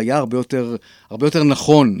שההוויה הרבה יותר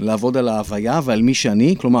נכון לעבוד על ההוויה ועל מי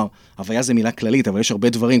שאני, כלומר, הוויה זה מילה כללית, אבל יש הרבה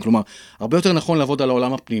דברים, כלומר, הרבה יותר נכון לעבוד על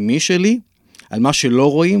העולם הפנימי שלי, על מה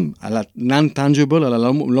שלא רואים, על ה-non-tangible, על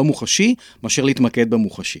הלא מוחשי, מאשר להתמקד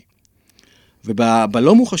במוחשי.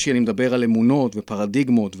 ובלא מוחשי אני מדבר על אמונות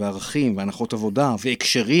ופרדיגמות וערכים והנחות עבודה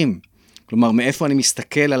והקשרים, כלומר, מאיפה אני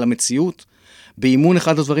מסתכל על המציאות, באימון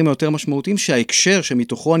אחד הדברים היותר משמעותיים, שההקשר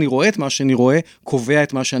שמתוכו אני רואה את מה שאני רואה, קובע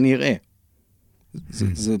את מה שאני אראה.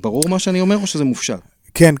 זה ברור מה שאני אומר, או שזה מופשט?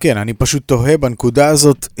 כן, אני פשוט תוהה בנקודה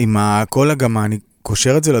הזאת, עם כל הגמה, אני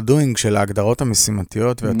קושר את זה לדוינג של ההגדרות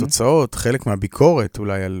המשימתיות והתוצאות, חלק מהביקורת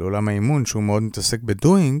אולי על עולם האימון, שהוא מאוד מתעסק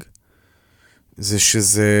בדוינג, זה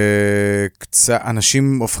שזה קצת,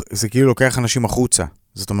 זה כאילו לוקח אנשים החוצה.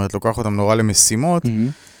 זאת אומרת, לוקח אותם נורא למשימות,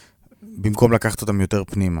 במקום לקחת אותם יותר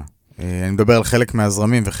פנימה. אני מדבר על חלק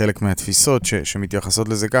מהזרמים וחלק מהתפיסות שמתייחסות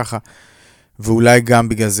לזה ככה, ואולי גם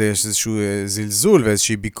בגלל זה יש איזשהו זלזול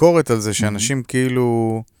ואיזושהי ביקורת על זה, שאנשים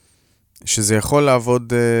כאילו, שזה יכול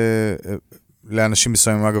לעבוד לאנשים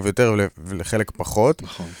מסוימים אגב יותר ולחלק פחות,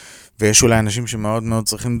 נכון. ויש אולי אנשים שמאוד מאוד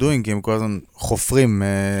צריכים דוינג, כי הם כל הזמן חופרים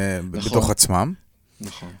בתוך עצמם.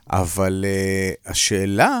 נכון. אבל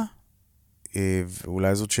השאלה,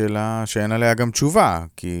 ואולי זאת שאלה שאין עליה גם תשובה,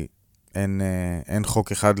 כי אין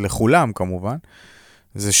חוק אחד לכולם כמובן,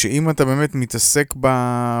 זה שאם אתה באמת מתעסק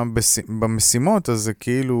במשימות, אז זה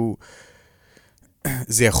כאילו,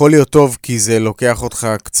 זה יכול להיות טוב, כי זה לוקח אותך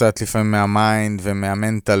קצת לפעמים מהמיינד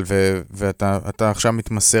ומהמנטל, ואתה עכשיו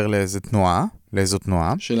מתמסר לאיזו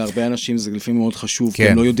תנועה. שלהרבה אנשים זה לפעמים מאוד חשוב, כי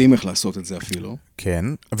הם לא יודעים איך לעשות את זה אפילו. כן,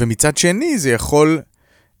 ומצד שני זה יכול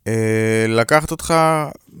לקחת אותך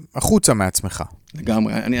החוצה מעצמך.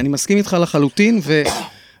 לגמרי, אני מסכים איתך לחלוטין,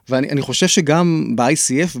 ואני חושב שגם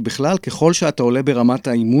ב-ICF בכלל, ככל שאתה עולה ברמת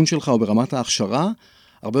האימון שלך או ברמת ההכשרה,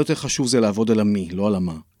 הרבה יותר חשוב זה לעבוד על המי, לא על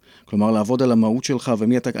המה. כלומר, לעבוד על המהות שלך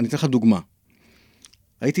ומי אתה... אני אתן לך דוגמה.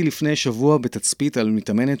 הייתי לפני שבוע בתצפית על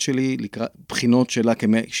מתאמנת שלי, בחינות שלה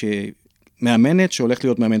מאמנת שהולכת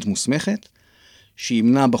להיות מאמנת מוסמכת,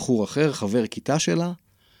 שימנה בחור אחר, חבר כיתה שלה,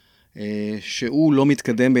 שהוא לא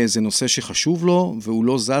מתקדם באיזה נושא שחשוב לו, והוא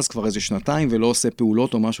לא זז כבר איזה שנתיים, ולא עושה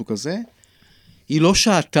פעולות או משהו כזה, היא לא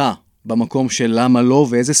שעתה במקום של למה לא,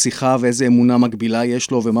 ואיזה שיחה ואיזה אמונה מגבילה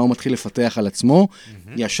יש לו, ומה הוא מתחיל לפתח על עצמו,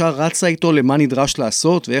 היא ישר רצה איתו למה נדרש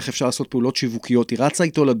לעשות, ואיך אפשר לעשות פעולות שיווקיות, היא רצה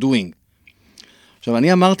איתו לדוינג. עכשיו,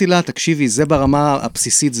 אני אמרתי לה, תקשיבי, זה ברמה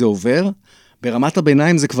הבסיסית זה עובר, ברמת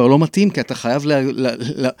הביניים זה כבר לא מתאים, כי אתה חייב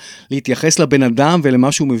להתייחס לבן אדם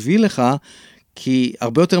ולמה שהוא מביא לך, כי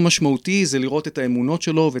הרבה יותר משמעותי זה לראות את האמונות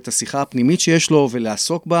שלו, ואת השיחה הפנימית שיש לו,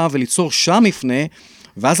 ולעסוק בה, וליצור שם מפנה,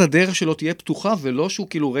 ואז הדרך שלו תהיה פתוחה, ולא שהוא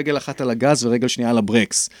כאילו רגל אחת על הגז ורגל שנייה על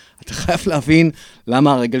הברקס. אתה חייב להבין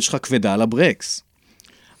למה הרגל שלך כבדה על הברקס.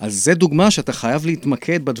 אז זה דוגמה שאתה חייב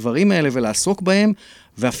להתמקד בדברים האלה ולעסוק בהם,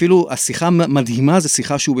 ואפילו השיחה מדהימה זה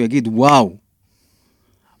שיחה שהוא יגיד, וואו,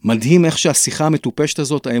 מדהים איך שהשיחה המטופשת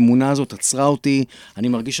הזאת, האמונה הזאת עצרה אותי, אני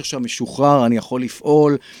מרגיש עכשיו משוחרר, אני יכול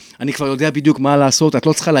לפעול, אני כבר יודע בדיוק מה לעשות, את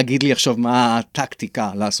לא צריכה להגיד לי עכשיו מה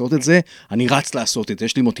הטקטיקה לעשות את זה, אני רץ לעשות את זה,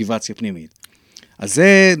 יש לי מוטיבציה פנימית. אז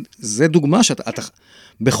זה דוגמה שאתה,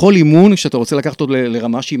 בכל אימון, כשאתה רוצה לקחת אותו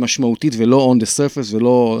לרמה שהיא משמעותית, ולא on the surface,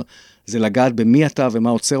 ולא זה לגעת במי אתה, ומה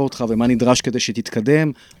עוצר אותך, ומה נדרש כדי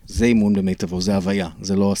שתתקדם, זה אימון במיטבו, זה הוויה,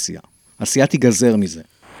 זה לא עשייה. עשייה תיגזר מזה.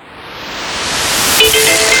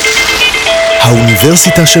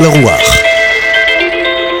 האוניברסיטה של הרוח.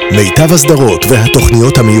 מיטב הסדרות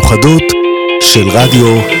והתוכניות המיוחדות של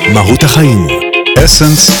רדיו מהות החיים.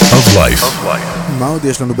 Essence of Life. מה עוד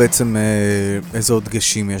יש לנו בעצם, איזה עוד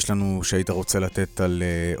דגשים יש לנו שהיית רוצה לתת על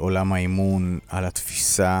עולם האימון, על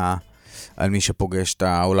התפיסה, על מי שפוגש את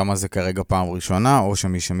העולם הזה כרגע פעם ראשונה, או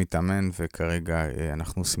שמי שמתאמן וכרגע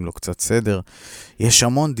אנחנו עושים לו קצת סדר. יש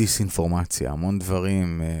המון דיסאינפורמציה, המון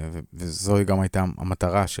דברים, וזוהי גם הייתה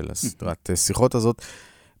המטרה של הסדרת שיחות הזאת,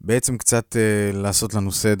 בעצם קצת לעשות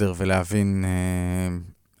לנו סדר ולהבין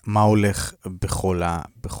מה הולך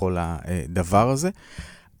בכל הדבר הזה.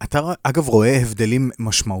 אתה אגב רואה הבדלים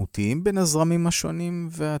משמעותיים בין הזרמים השונים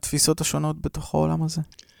והתפיסות השונות בתוך העולם הזה?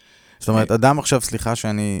 זאת אומרת, אדם עכשיו, סליחה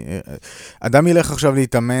שאני, אדם ילך עכשיו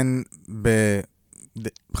להתאמן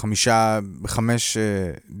בחמש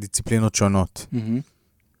דיציפלינות שונות.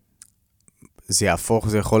 זה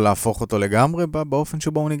יכול להפוך אותו לגמרי באופן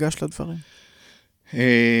שבו הוא ניגש לדברים?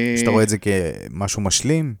 שאתה רואה את זה כמשהו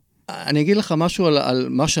משלים? אני אגיד לך משהו על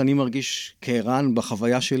מה שאני מרגיש כערן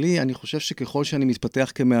בחוויה שלי, אני חושב שככל שאני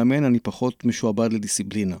מתפתח כמאמן, אני פחות משועבד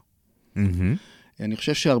לדיסציפלינה. אני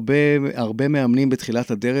חושב שהרבה מאמנים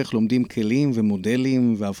בתחילת הדרך לומדים כלים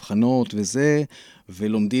ומודלים והבחנות וזה,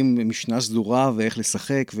 ולומדים משנה סדורה ואיך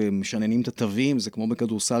לשחק, ומשננים את התווים, זה כמו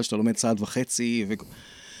בכדורסל שאתה לומד צעד וחצי,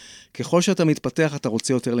 ככל שאתה מתפתח, אתה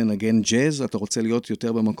רוצה יותר לנגן ג'אז, אתה רוצה להיות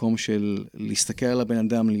יותר במקום של להסתכל על הבן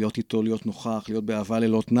אדם, להיות איתו, להיות נוכח, להיות באהבה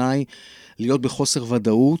ללא תנאי, להיות בחוסר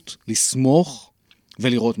ודאות, לסמוך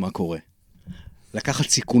ולראות מה קורה. לקחת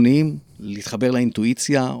סיכונים, להתחבר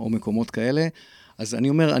לאינטואיציה או מקומות כאלה. אז אני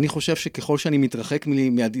אומר, אני חושב שככל שאני מתרחק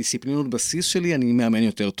מהדיסציפלינות בסיס שלי, אני מאמן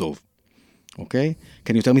יותר טוב. אוקיי?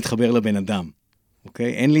 כי אני יותר מתחבר לבן אדם.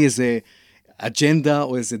 אוקיי? אין לי איזה אג'נדה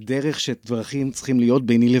או איזה דרך שדרכים צריכים להיות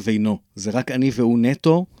ביני לבינו. זה רק אני והוא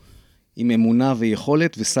נטו, עם אמונה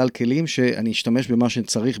ויכולת וסל כלים שאני אשתמש במה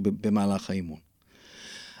שצריך במהלך האימון.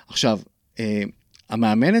 עכשיו,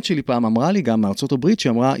 המאמנת שלי פעם אמרה לי, גם מארצות הברית,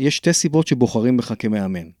 שאמרה, יש 2 סיבות שבוחרים בך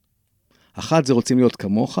כמאמן. 1, זה רוצים להיות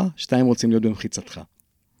כמוך, 2, רוצים להיות במחיצתך.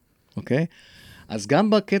 אוקיי? אז גם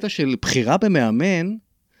בקטע של בחירה במאמן,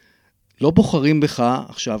 לא בוחרים בך,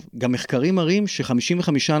 עכשיו, גם מחקרים מראים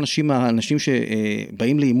ש55 האנשים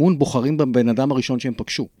שבאים לאימון, בוחרים בבן אדם הראשון שהם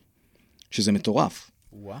פגשו. שזה מטורף.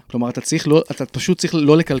 כלומר, אתה פשוט צריך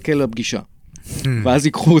לא לקלקל לפגישה. ואז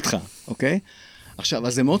ייקחו אותך, אוקיי? עכשיו,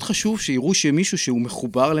 אז זה מאוד חשוב שיראו שמישהו שהוא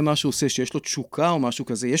מחובר למה שהוא עושה, שיש לו תשוקה או משהו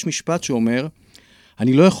כזה. יש משפט שאומר,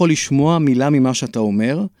 אני לא יכול לשמוע מילה ממה שאתה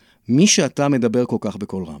אומר, מי שאתה מדבר כל כך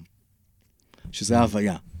בכל רם. שזה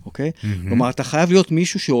ההוויה, אוקיי? כלומר, אתה חייב להיות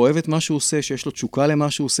מישהו שאוהב את מה שהוא עושה, שיש לו תשוקה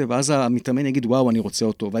למה שהוא עושה, ואז המתאמן יגיד, וואו, אני רוצה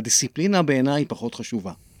אותו. והדיסציפלינה בעיניי היא פחות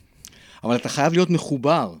חשובה. אבל אתה חייב להיות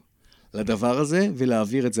מחובר לדבר הזה,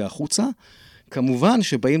 ולהעביר את זה החוצה. כמובן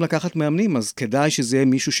שבאים לקחת מאמנים, אז כדאי שזה יהיה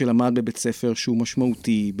מישהו שלמד בבית ספר שהוא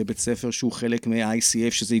משמעותי, בבית ספר שהוא חלק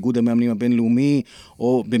מ-ICF, שזה איגוד המאמנים הבינלאומי,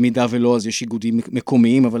 או במידה ולא, אז יש איגודים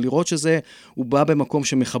מקומיים, אבל לראות שזה, הוא בא במקום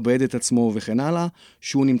שמכבד את עצמו וכן הלאה,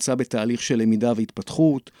 שהוא נמצא בתהליך של למידה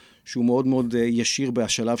והתפתחות, שהוא מאוד מאוד ישיר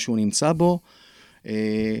בשלב שהוא נמצא בו.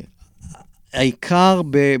 העיקר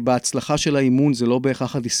בהצלחה של האימון זה לא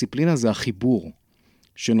בהכרח הדיסציפלינה, זה החיבור.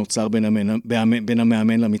 שנוצר בין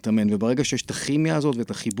המאמן למתאמן, וברגע שיש את הכימיה הזאת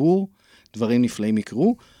ואת החיבור, דברים נפלאים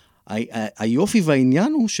יקרו. היופי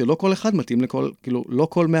והעניין הוא שלא כל אחד מתאים לכל, כאילו, לא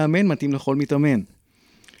כל מאמן מתאים לכל מתאמן.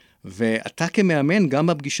 ואתה כמאמן, גם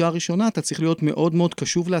בפגישה הראשונה, אתה צריך להיות מאוד מאוד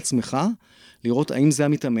קשוב לעצמך, לראות האם זה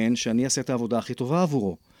המתאמן שאני אעשה את העבודה הכי טובה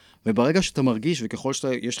עבורו. וברגע שאתה מרגיש, וככל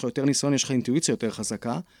שיש לך יותר ניסיון, יש לך אינטואיציה יותר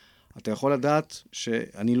חזקה, אתה יכול לדעת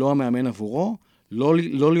שאני לא המאמן עבורו,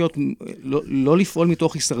 לא לפעול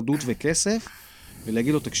מתוך הישרדות וכסף,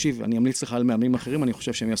 ולהגיד לו, תקשיב, אני אמליץ לך על מאמנים אחרים, אני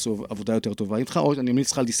חושב שהם יעשו עבודה יותר טובה איתך, או אני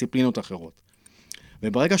אמליץ לך על דיסציפלינות אחרות.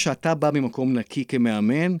 וברגע שאתה בא ממקום נקי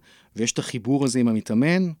כמאמן, ויש את החיבור הזה עם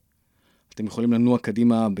המתאמן, אתם יכולים לנוע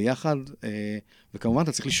קדימה ביחד, וכמובן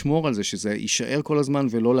אתה צריך לשמור על זה, שזה יישאר כל הזמן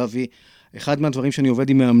ולא להביא. אחד מהדברים שאני עובד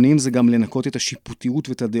עם מאמנים, זה גם לנקות את השיפוטיות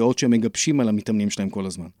ואת הדעות שהם מגבשים על המתאמנים שלהם כל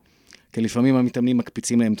הזמן. כי לפעמים המתאמנים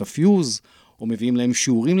מקפיצים להם את הפיוז, או מביאים להם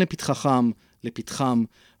שיעורים לפתחם,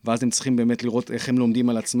 ואז הם צריכים באמת לראות איך הם לומדים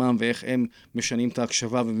על עצמם, ואיך הם משנים את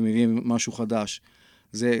ההקשבה ומביאים משהו חדש.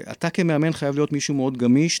 אתה כמאמן חייב להיות מישהו מאוד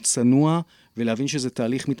גמיש, צנוע, ולהבין שזה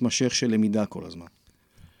תהליך מתמשך של למידה כל הזמן.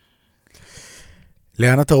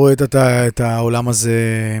 לאן אתה רואה את העולם הזה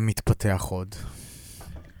מתפתח עוד?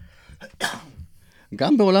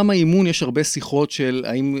 גם בעולם האימון יש הרבה שיחות של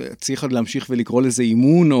האם צריך להמשיך ולקרוא לזה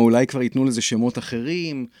אימון, או אולי כבר ייתנו לזה שמות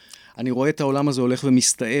אחרים. אני רואה את העולם הזה הולך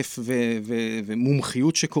ומסתעף,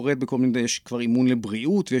 ומומחיות שקורית בכל מיני, יש כבר אימון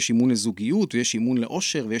לבריאות, ויש אימון לזוגיות, ויש אימון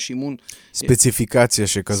לאושר, ויש אימון... ספציפיקציה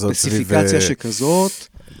שכזאת. ספציפיקציה שכזאת.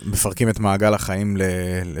 מפרקים את מעגל החיים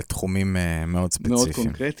לתחומים מאוד ספציפיים. מאוד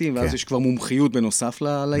קונקרטיים, ואז יש כבר מומחיות בנוסף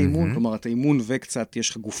לאימון, כלומר, את האימון וקצת יש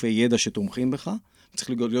לך גופי ידע שתומכים בך, צריך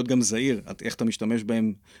להיות גם זהיר, איך אתה משתמש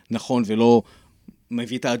בהם נכון, ולא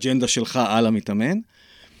מביא את האג'נדה שלך על המתאמן.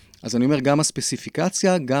 אז אני אומר, גם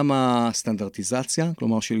הספציפיקציה, גם הסטנדרטיזציה,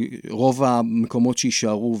 כלומר שרוב המקומות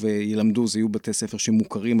שישארו וילמדו, זה יהיו בתי ספר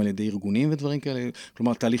שמוכרים על ידי ארגונים ודברים כאלה,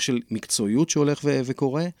 כלומר, תהליך של מקצועיות שהולך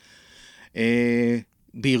וקורה.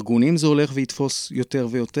 בארגונים זה הולך ויתפוס יותר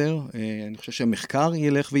ויותר. אני חושב שהמחקר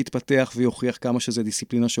ילך ויתפתח ויוכיח כמה שזה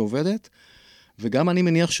דיסציפלינה שעובדת. וגם אני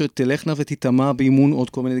מניח שתלכנה ותתאמה באימון עוד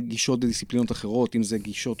כל מיני גישות ודיסציפלינות אחרות, אם זה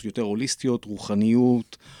גישות יותר הוליסטיות,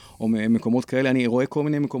 רוחניות, או מקומות כאלה. אני רואה כל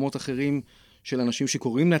מיני מקומות אחרים של אנשים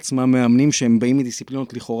שקוראים לעצמם מאמנים שהם באים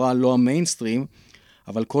מדיסציפלינות לכאורה לא המיינסטרים,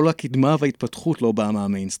 אבל כל הקדמה וההתפתחות לא באה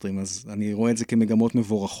מהמיינסטרים, אז אני רואה את זה כמגמות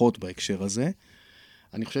מבורכות בהקשר הזה.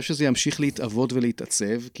 אני חושב שזה ימשיך להתעבוד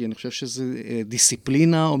ולהתעצב, כי אני חושב שזה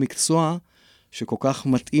דיסציפלינה או מקצוע שכל כך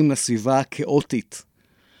מתאים לסביבה הכאוטית,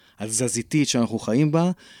 התזזיתית שאנחנו חיים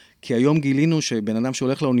בה, כי היום גילינו שבן אדם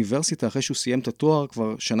שהולך לאוניברסיטה, אחרי שהוא סיים את התואר,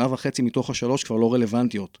 כבר 1.5 מתוך 3 כבר לא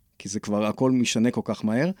רלוונטיות, כי זה כבר הכל משנה כל כך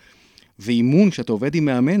מהר, ואימון, כשאתה עובד עם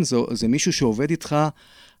מאמן, זה מישהו שעובד איתך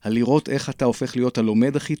על לראות איך אתה הופך להיות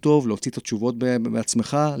הלומד הכי טוב, להוציא את התשובות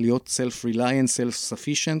בעצמך, להיות self-reliant,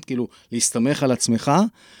 self-sufficient, כאילו להסתמך על עצמך,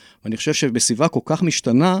 ואני חושב שבסביבה כל כך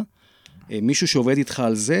משתנה, מישהו שעובד איתך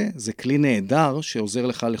על זה, זה כלי נהדר שעוזר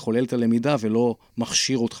לך לחולל את הלמידה ולא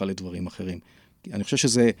מכשיר אותך לדברים אחרים. אני חושב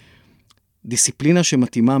שזה דיסציפלינה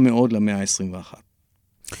שמתאימה מאוד למאה ה-21.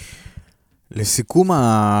 לסיכום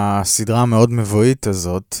הסדרה המאוד מבואית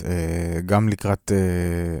הזאת, גם לקראת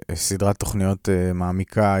סדרת תוכניות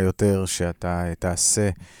מעמיקה יותר שאתה תעשה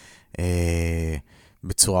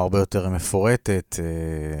בצורה הרבה יותר מפורטת,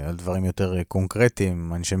 על דברים יותר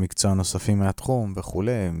קונקרטיים, אנשי מקצוע נוספים מהתחום וכו',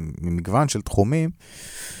 ממגוון של תחומים.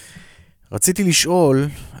 רציתי לשאול,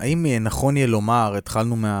 האם נכון יהיה לומר,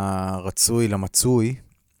 התחלנו מהרצוי למצוי,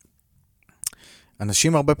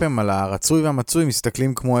 אנשים הרבה פעמים על הרצוי והמצוי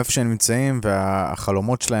מסתכלים כמו איפה שהם נמצאים,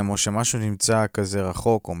 והחלומות שלהם, או שמשהו נמצא כזה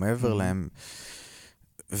רחוק או מעבר להם.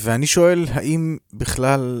 ואני שואל, האם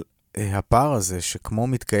בכלל הפער הזה, שכמו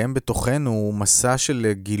מתקיים בתוכנו, הוא מסע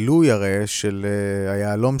של גילוי הרי של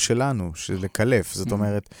היעלום שלנו, של לקלף. זאת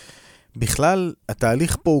אומרת, בכלל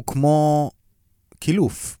התהליך פה הוא כמו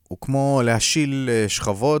קילוף, הוא כמו להשיל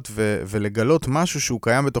שכבות ולגלות משהו שהוא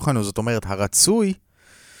קיים בתוכנו. זאת אומרת, הרצוי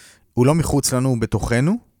הוא לא מחוץ לנו, הוא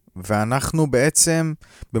בתוכנו, ואנחנו בעצם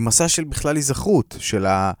במסע של בכלל היזכרות, של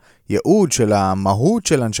הייעוד, של המהות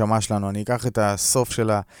של הנשמה שלנו. אני אקח את הסוף של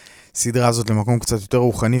הסדרה הזאת למקום קצת יותר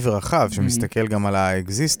רוחני ורחב, שמסתכל גם על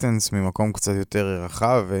האקזיסטנס ממקום קצת יותר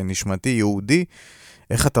רחב ונשמתי, יהודי.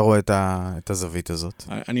 איך אתה רואה את הזווית הזאת?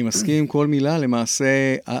 אני מסכים עם כל מילה.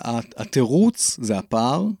 למעשה, התירוץ זה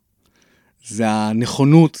הפער, זה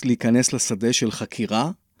הנכונות להיכנס לשדה של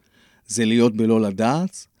חקירה, זה להיות בלא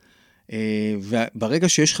לדעת, וברגע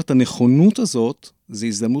שיש לך את הנכונות הזאת, זו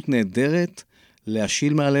הזדמנות נהדרת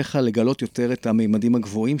להשיל מעליך, לגלות יותר את המימדים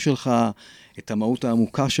הגבוהים שלך, את המהות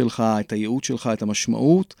העמוקה שלך, את הייעוד שלך, את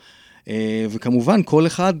המשמעות, וכמובן כל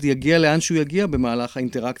אחד יגיע לאן שהוא יגיע במהלך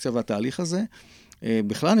האינטראקציה והתהליך הזה.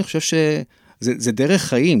 בכלל אני חושב זה דרך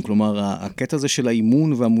חיים, כלומר, הקטע הזה של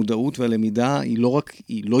האימון והמודעות והלמידה, היא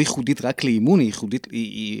לא ייחודית רק לאימון,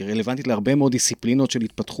 היא רלוונטית להרבה מאוד דיסציפלינות של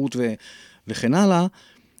התפתחות וכן הלאה,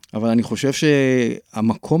 אבל אני חושב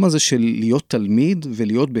שהמקום הזה של להיות תלמיד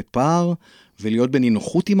ולהיות בפער, ולהיות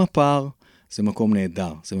בנינוחות עם הפער, זה מקום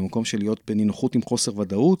נהדר. זה במקום של להיות בנינוחות עם חוסר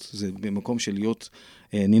ודאות, זה במקום של להיות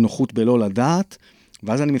נינוחות בלא לדעת,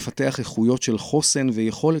 ואז אני מפתח איכויות של חוסן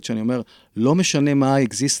ויכולת, שאני אומר, לא משנה מה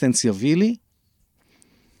האקזיסטנס יביא לי,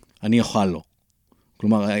 אני אוכל לו.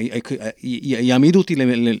 כלומר, יעמידו אותי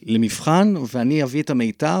למבחן, ואני אביא את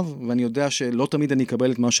המיטב, ואני יודע שלא תמיד אני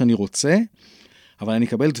אקבל את מה שאני רוצה, אבל אני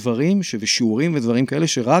אקבל דברים ושיעורים ודברים כאלה,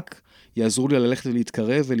 שרק יעזרו לי ללכת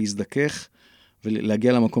ולהתקרב ולהזדכך,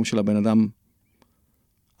 ולהגיע למקום של הבן אדם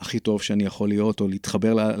הכי טוב שאני יכול להיות, או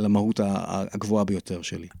להתחבר למהות הגבוהה ביותר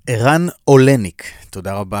שלי. ערן אולניק,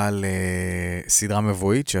 תודה רבה על סדרה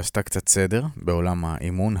מבואית שעשתה קצת סדר בעולם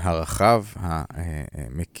האימון הרחב,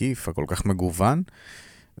 המקיף, הכל כך מגוון,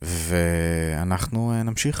 ואנחנו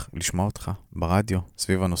נמשיך לשמוע אותך ברדיו,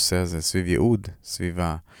 סביב הנושא הזה, סביב יעוד, סביב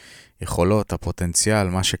היכולות, הפוטנציאל,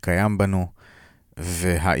 מה שקיים בנו,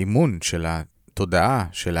 והאימון של התודעה,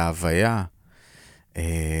 של ההוויה,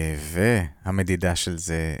 והמדידה של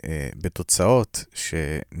זה בתוצאות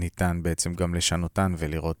שניתן בעצם גם לשנותן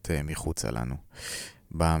ולראות מחוץ לנו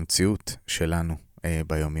במציאות שלנו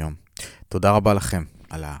ביום יום. תודה רבה לכם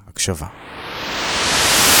על ההקשבה.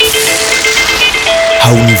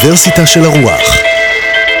 האוניברסיטה של הרוח,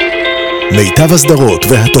 מיטב הסדרות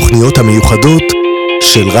והתוכניות המיוחדות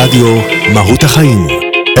של רדיו מהות החיים.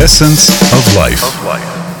 Essence of Life.